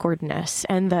the awkwardness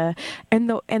and the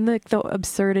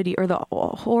absurdity or the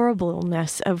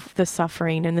horribleness of the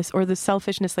suffering and this, or the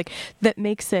selfishness, like that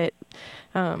makes it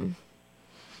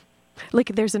like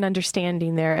there's an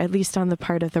understanding there, at least on the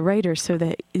part of the writer, so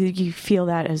that you feel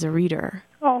that as a reader.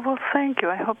 Oh, well, thank you.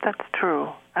 I hope that's true.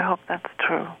 I hope that's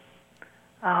true.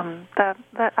 That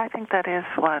I think that is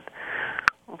what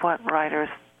writers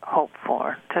hope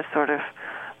for, to sort of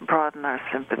broaden our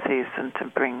sympathies and to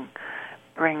bring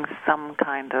some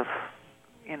kind of,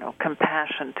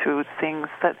 compassion to things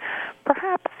that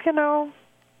perhaps,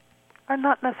 are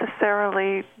not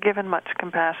necessarily given much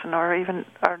compassion or even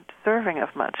are deserving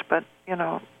of much, but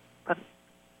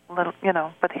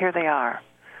but here they are.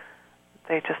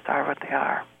 They just are what they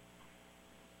are.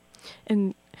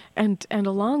 And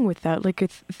along with that, like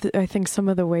I think some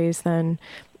of the ways then,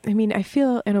 I mean, I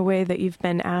feel in a way that you've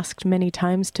been asked many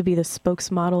times to be the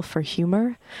spokesmodel for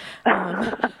humor.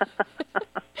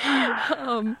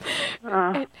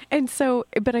 And so,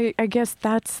 but I guess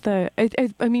that's I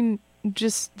mean,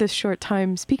 just this short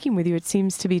time speaking with you, it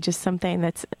seems to be just something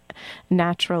that's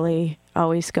naturally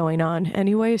always going on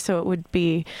anyway. So it would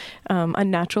be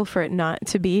unnatural for it not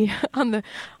to be on the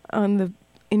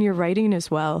in your writing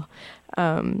as well.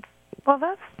 Well,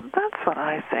 that's what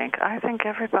I think. I think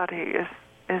everybody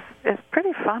is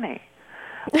pretty funny,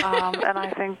 and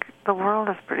I think the world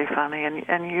is pretty funny.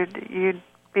 And you'd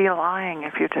be lying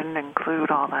if you didn't include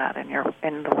all that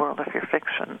in the world of your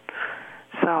fiction.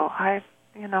 So I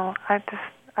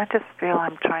just feel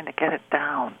I'm trying to get it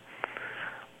down.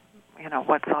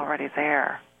 What's already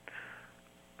there.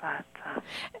 But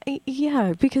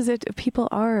yeah, because people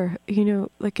are,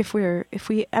 like if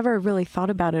we ever really thought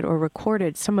about it or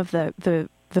recorded some of the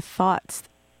thoughts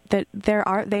that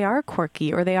they are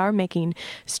quirky or they are making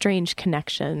strange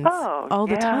connections all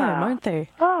the time, aren't they?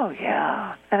 Oh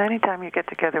yeah. And anytime you get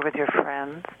together with your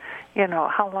friends,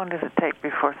 how long does it take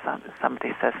before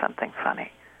somebody says something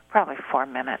funny? Probably 4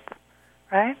 minutes,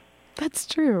 right? That's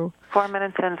true. 4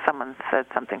 minutes in, someone said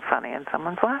something funny and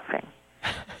someone's laughing.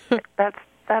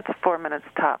 That's 4 minutes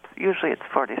tops. Usually it's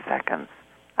 40 seconds.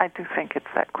 I do think it's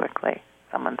that quickly.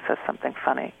 Someone says something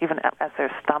funny. Even as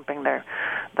they're stomping the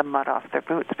mud off their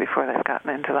boots before they've gotten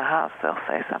into the house, they'll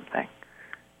say something.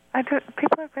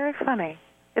 People are very funny.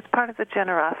 It's part of the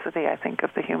generosity, I think,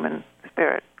 of the human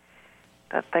spirit,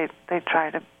 that they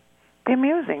try to be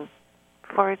amusing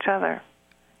for each other.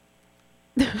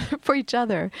 For each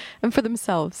other and for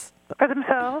themselves. For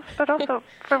themselves, but also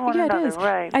for one another, it is.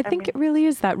 right? I think it really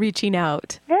is that reaching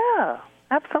out. Yeah,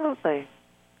 absolutely.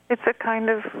 It's a kind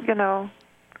of,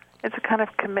 it's a kind of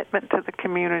commitment to the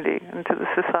community and to the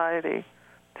society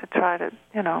to try to,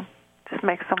 just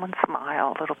make someone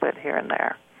smile a little bit here and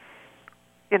there.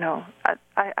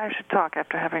 I should talk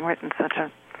after having written such a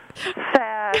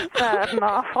sad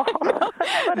novel.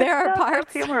 But there are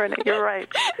parts of humor in it. You're right.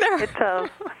 It does.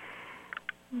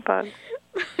 But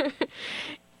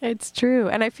it's true,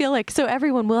 and I feel like so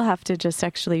everyone will have to just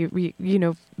actually,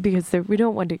 because we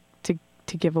don't want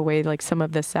to give away like some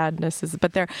of the sadnesses,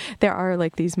 but there are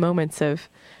like these moments of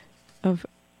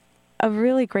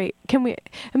really great. Can we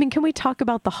talk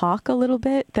about the hawk a little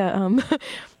bit? The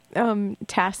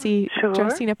Tassie Sure.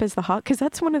 dressing up as the hawk, because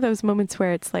that's one of those moments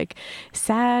where it's like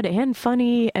sad and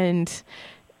funny and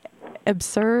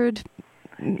absurd.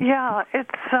 Yeah, it's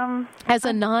as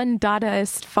a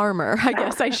non-Dadaist farmer, I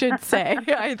guess I should say.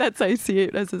 I see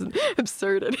it as an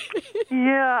absurdity.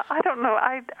 Yeah, I don't know.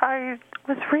 I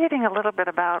was reading a little bit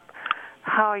about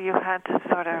how you had to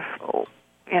sort of,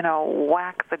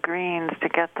 whack the greens to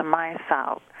get the mice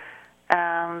out.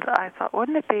 And I thought,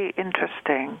 wouldn't it be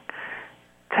interesting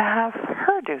to have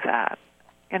her do that?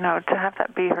 To have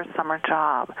that be her summer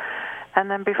job.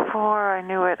 And then before I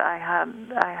knew it, I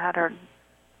had her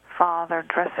father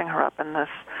dressing her up in this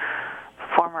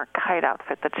former kite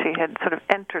outfit that she had sort of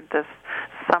entered this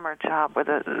summer job with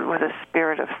a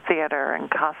spirit of theater and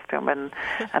costume, and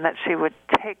that she would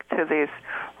take to these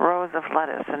rows of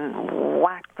lettuce and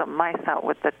whack the mice out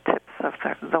with the tips of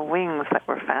the wings that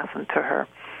were fastened to her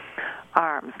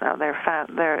arms. Now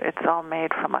it's all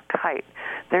made from a kite.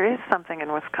 There is something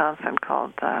in Wisconsin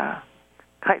called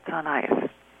kites on ice.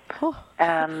 Oh.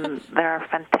 And there are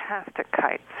fantastic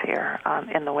kites here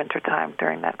in the wintertime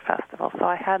during that festival. So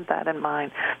I had that in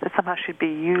mind, that somehow she'd be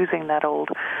using that old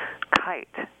kite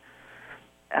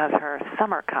as her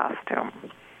summer costume.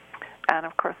 And,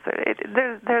 of course,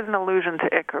 there's an allusion to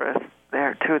Icarus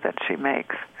there, too, that she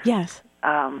makes. Yes.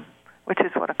 which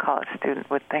is what a college student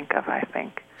would think of, I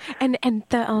think.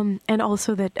 And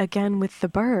also that, again, with the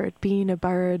bird, being a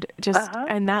bird, just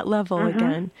and that level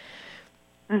again.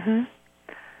 Mm-hmm.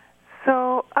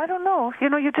 So I don't know.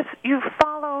 You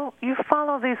follow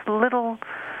these little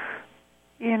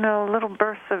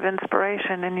bursts of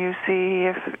inspiration, and you see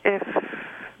if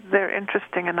they're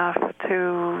interesting enough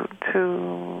to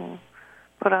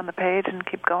put on the page and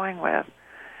keep going with.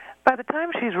 By the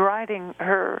time she's riding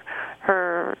her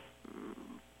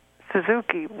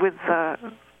Suzuki with the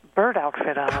bird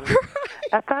outfit on,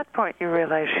 at that point you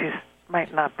realize she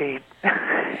might not be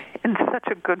in such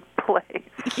a good place.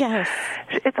 Yes.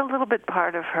 It's a little bit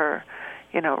part of her,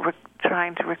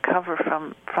 trying to recover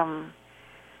from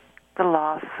the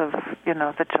loss of,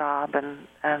 the job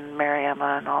and Mary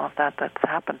Emma and all of that's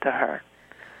happened to her.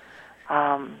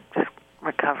 Just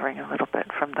recovering a little bit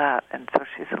from that. And so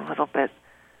she's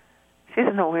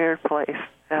in a weird place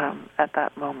at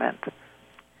that moment.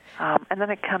 And then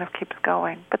it kind of keeps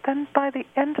going. But then by the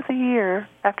end of the year,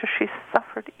 after she's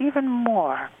suffered even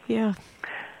more,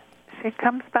 she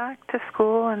comes back to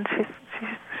school, and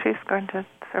she's going to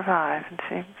survive, and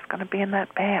she's going to be in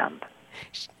that band.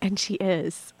 And she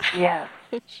is. Yes.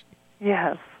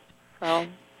 Yes.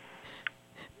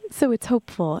 So it's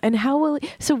hopeful. And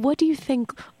so what do you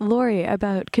think, Lori,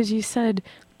 about, because you said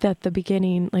that the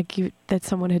beginning, that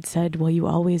someone had said, well, you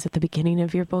always, at the beginning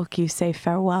of your book, you say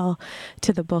farewell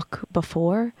to the book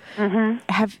before. Mm-hmm.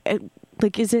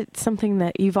 Is it something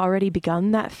that you've already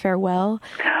begun, that farewell?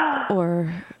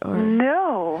 Or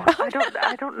no,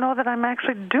 I don't know that I'm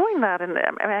actually doing that. And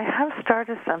I have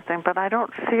started something, but I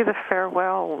don't see the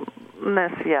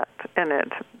farewellness yet in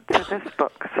it to this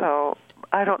book. So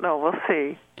I don't know. We'll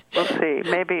see.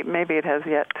 Maybe it has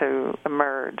yet to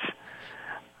emerge.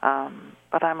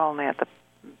 But I'm only at the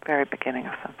very beginning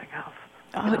of something else.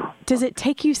 Does it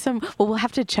take you we'll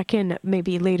have to check in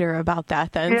maybe later about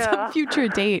that then, some future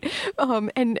date,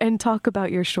 and talk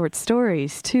about your short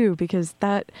stories too, because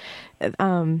that,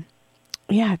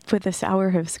 but this hour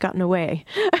has gotten away.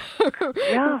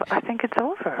 Yeah, I think it's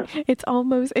over.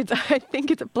 I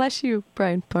think it's, bless you,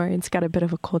 Brian. Brian's got a bit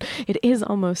of a cold. It is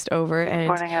almost over. He's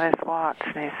pointing at his watch,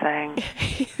 and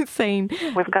he's saying,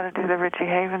 we've got to do the Richie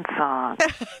Havens song.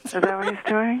 Is that what he's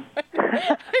doing?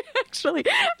 Actually,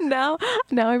 now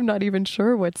I'm not even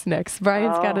sure what's next.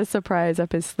 Brian's got a surprise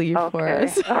up his sleeve for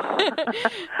us.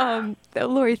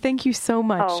 Lori, thank you so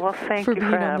much for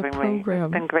being on the program.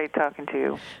 It's been great talking to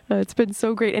you. It's been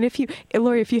so great. And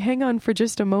Lori, if you hang on for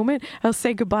just a moment, I'll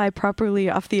say goodbye properly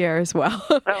off the air as well.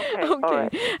 Okay. All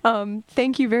right.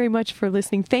 Thank you very much for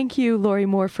listening. Thank you, Lori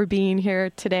Moore, for being here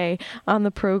today on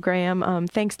the program.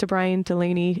 Thanks to Brian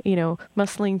Delaney,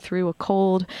 muscling through a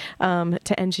cold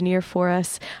to engineer for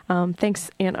us. Thanks,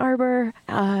 Ann Arbor,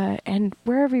 and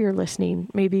wherever you're listening.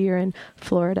 Maybe you're in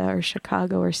Florida or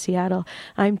Chicago or Seattle.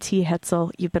 I'm T.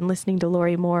 Hetzel. You've been listening to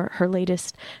Lori Moore, her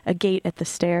latest, A Gate at the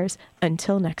Stairs.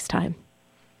 Until next time.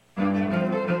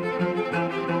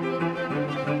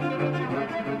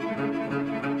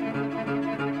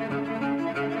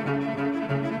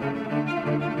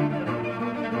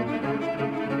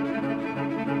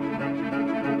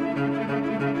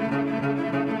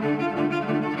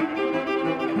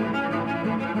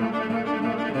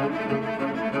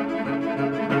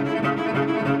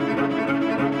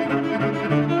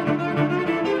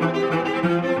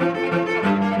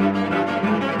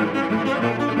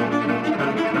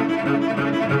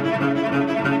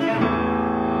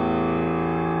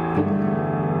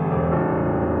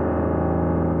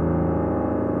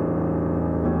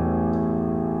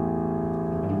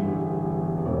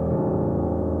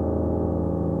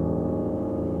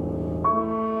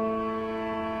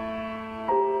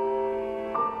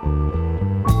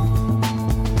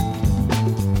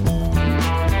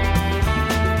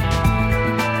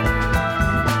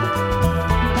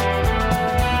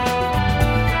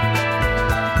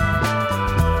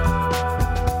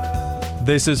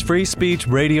 This is Free Speech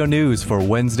Radio News for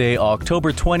Wednesday,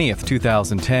 October 20th,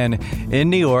 2010. In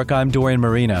New York, I'm Dorian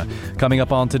Marina. Coming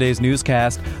up on today's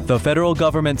newscast, the federal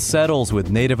government settles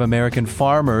with Native American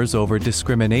farmers over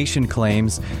discrimination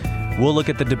claims. We'll look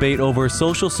at the debate over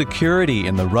Social Security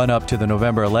in the run-up to the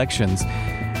November elections.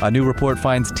 A new report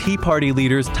finds Tea Party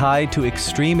leaders tied to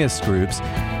extremist groups.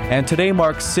 And today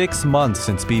marks 6 months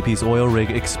since BP's oil rig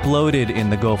exploded in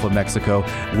the Gulf of Mexico.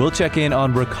 We'll check in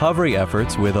on recovery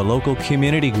efforts with a local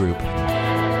community group.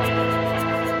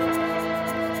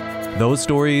 Those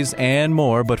stories and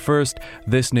more, but first,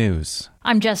 this news.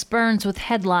 I'm Jess Burns with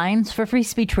headlines for Free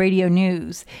Speech Radio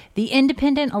News. The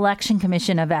Independent Election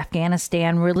Commission of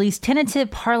Afghanistan released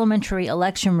tentative parliamentary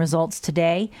election results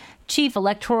today. Chief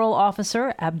Electoral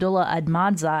Officer Abdullah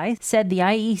Ahmadzai said the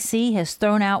IEC has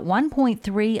thrown out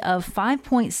 1.3 of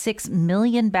 5.6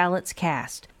 million ballots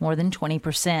cast, more than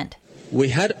 20%. We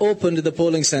had opened the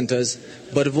polling centers,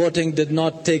 but voting did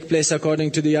not take place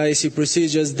according to the IEC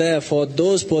procedures. Therefore,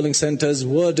 those polling centers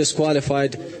were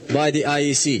disqualified by the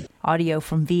IEC. Audio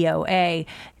from VOA.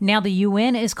 Now the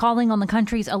UN is calling on the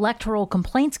country's Electoral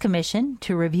Complaints Commission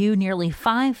to review nearly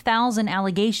 5,000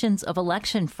 allegations of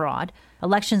election fraud.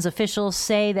 Elections officials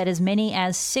say that as many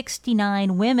as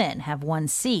 69 women have won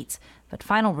seats, but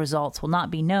final results will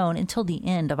not be known until the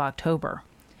end of October.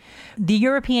 The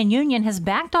European Union has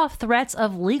backed off threats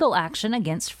of legal action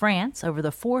against France over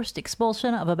the forced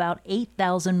expulsion of about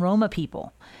 8,000 Roma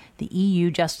people. The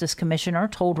EU Justice Commissioner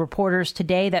told reporters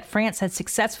today that France had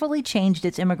successfully changed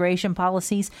its immigration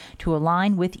policies to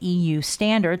align with EU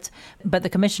standards, but the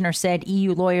commissioner said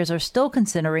EU lawyers are still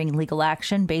considering legal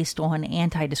action based on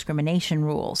anti-discrimination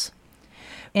rules.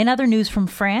 In other news from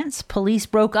France, police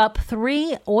broke up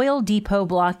 3 oil depot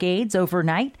blockades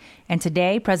overnight, and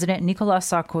today President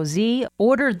Nicolas Sarkozy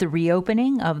ordered the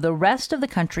reopening of the rest of the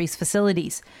country's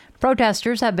facilities.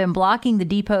 Protesters have been blocking the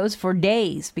depots for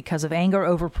days because of anger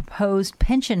over proposed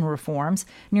pension reforms.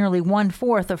 Nearly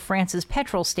 1/4 of France's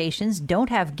petrol stations don't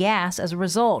have gas as a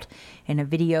result. In a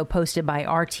video posted by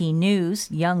RT News,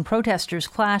 young protesters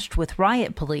clashed with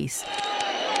riot police.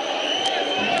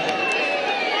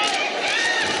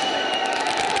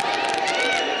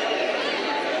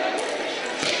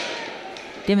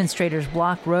 Demonstrators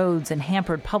blocked roads and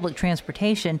hampered public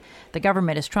transportation. The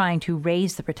government is trying to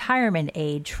raise the retirement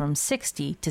age from 60 to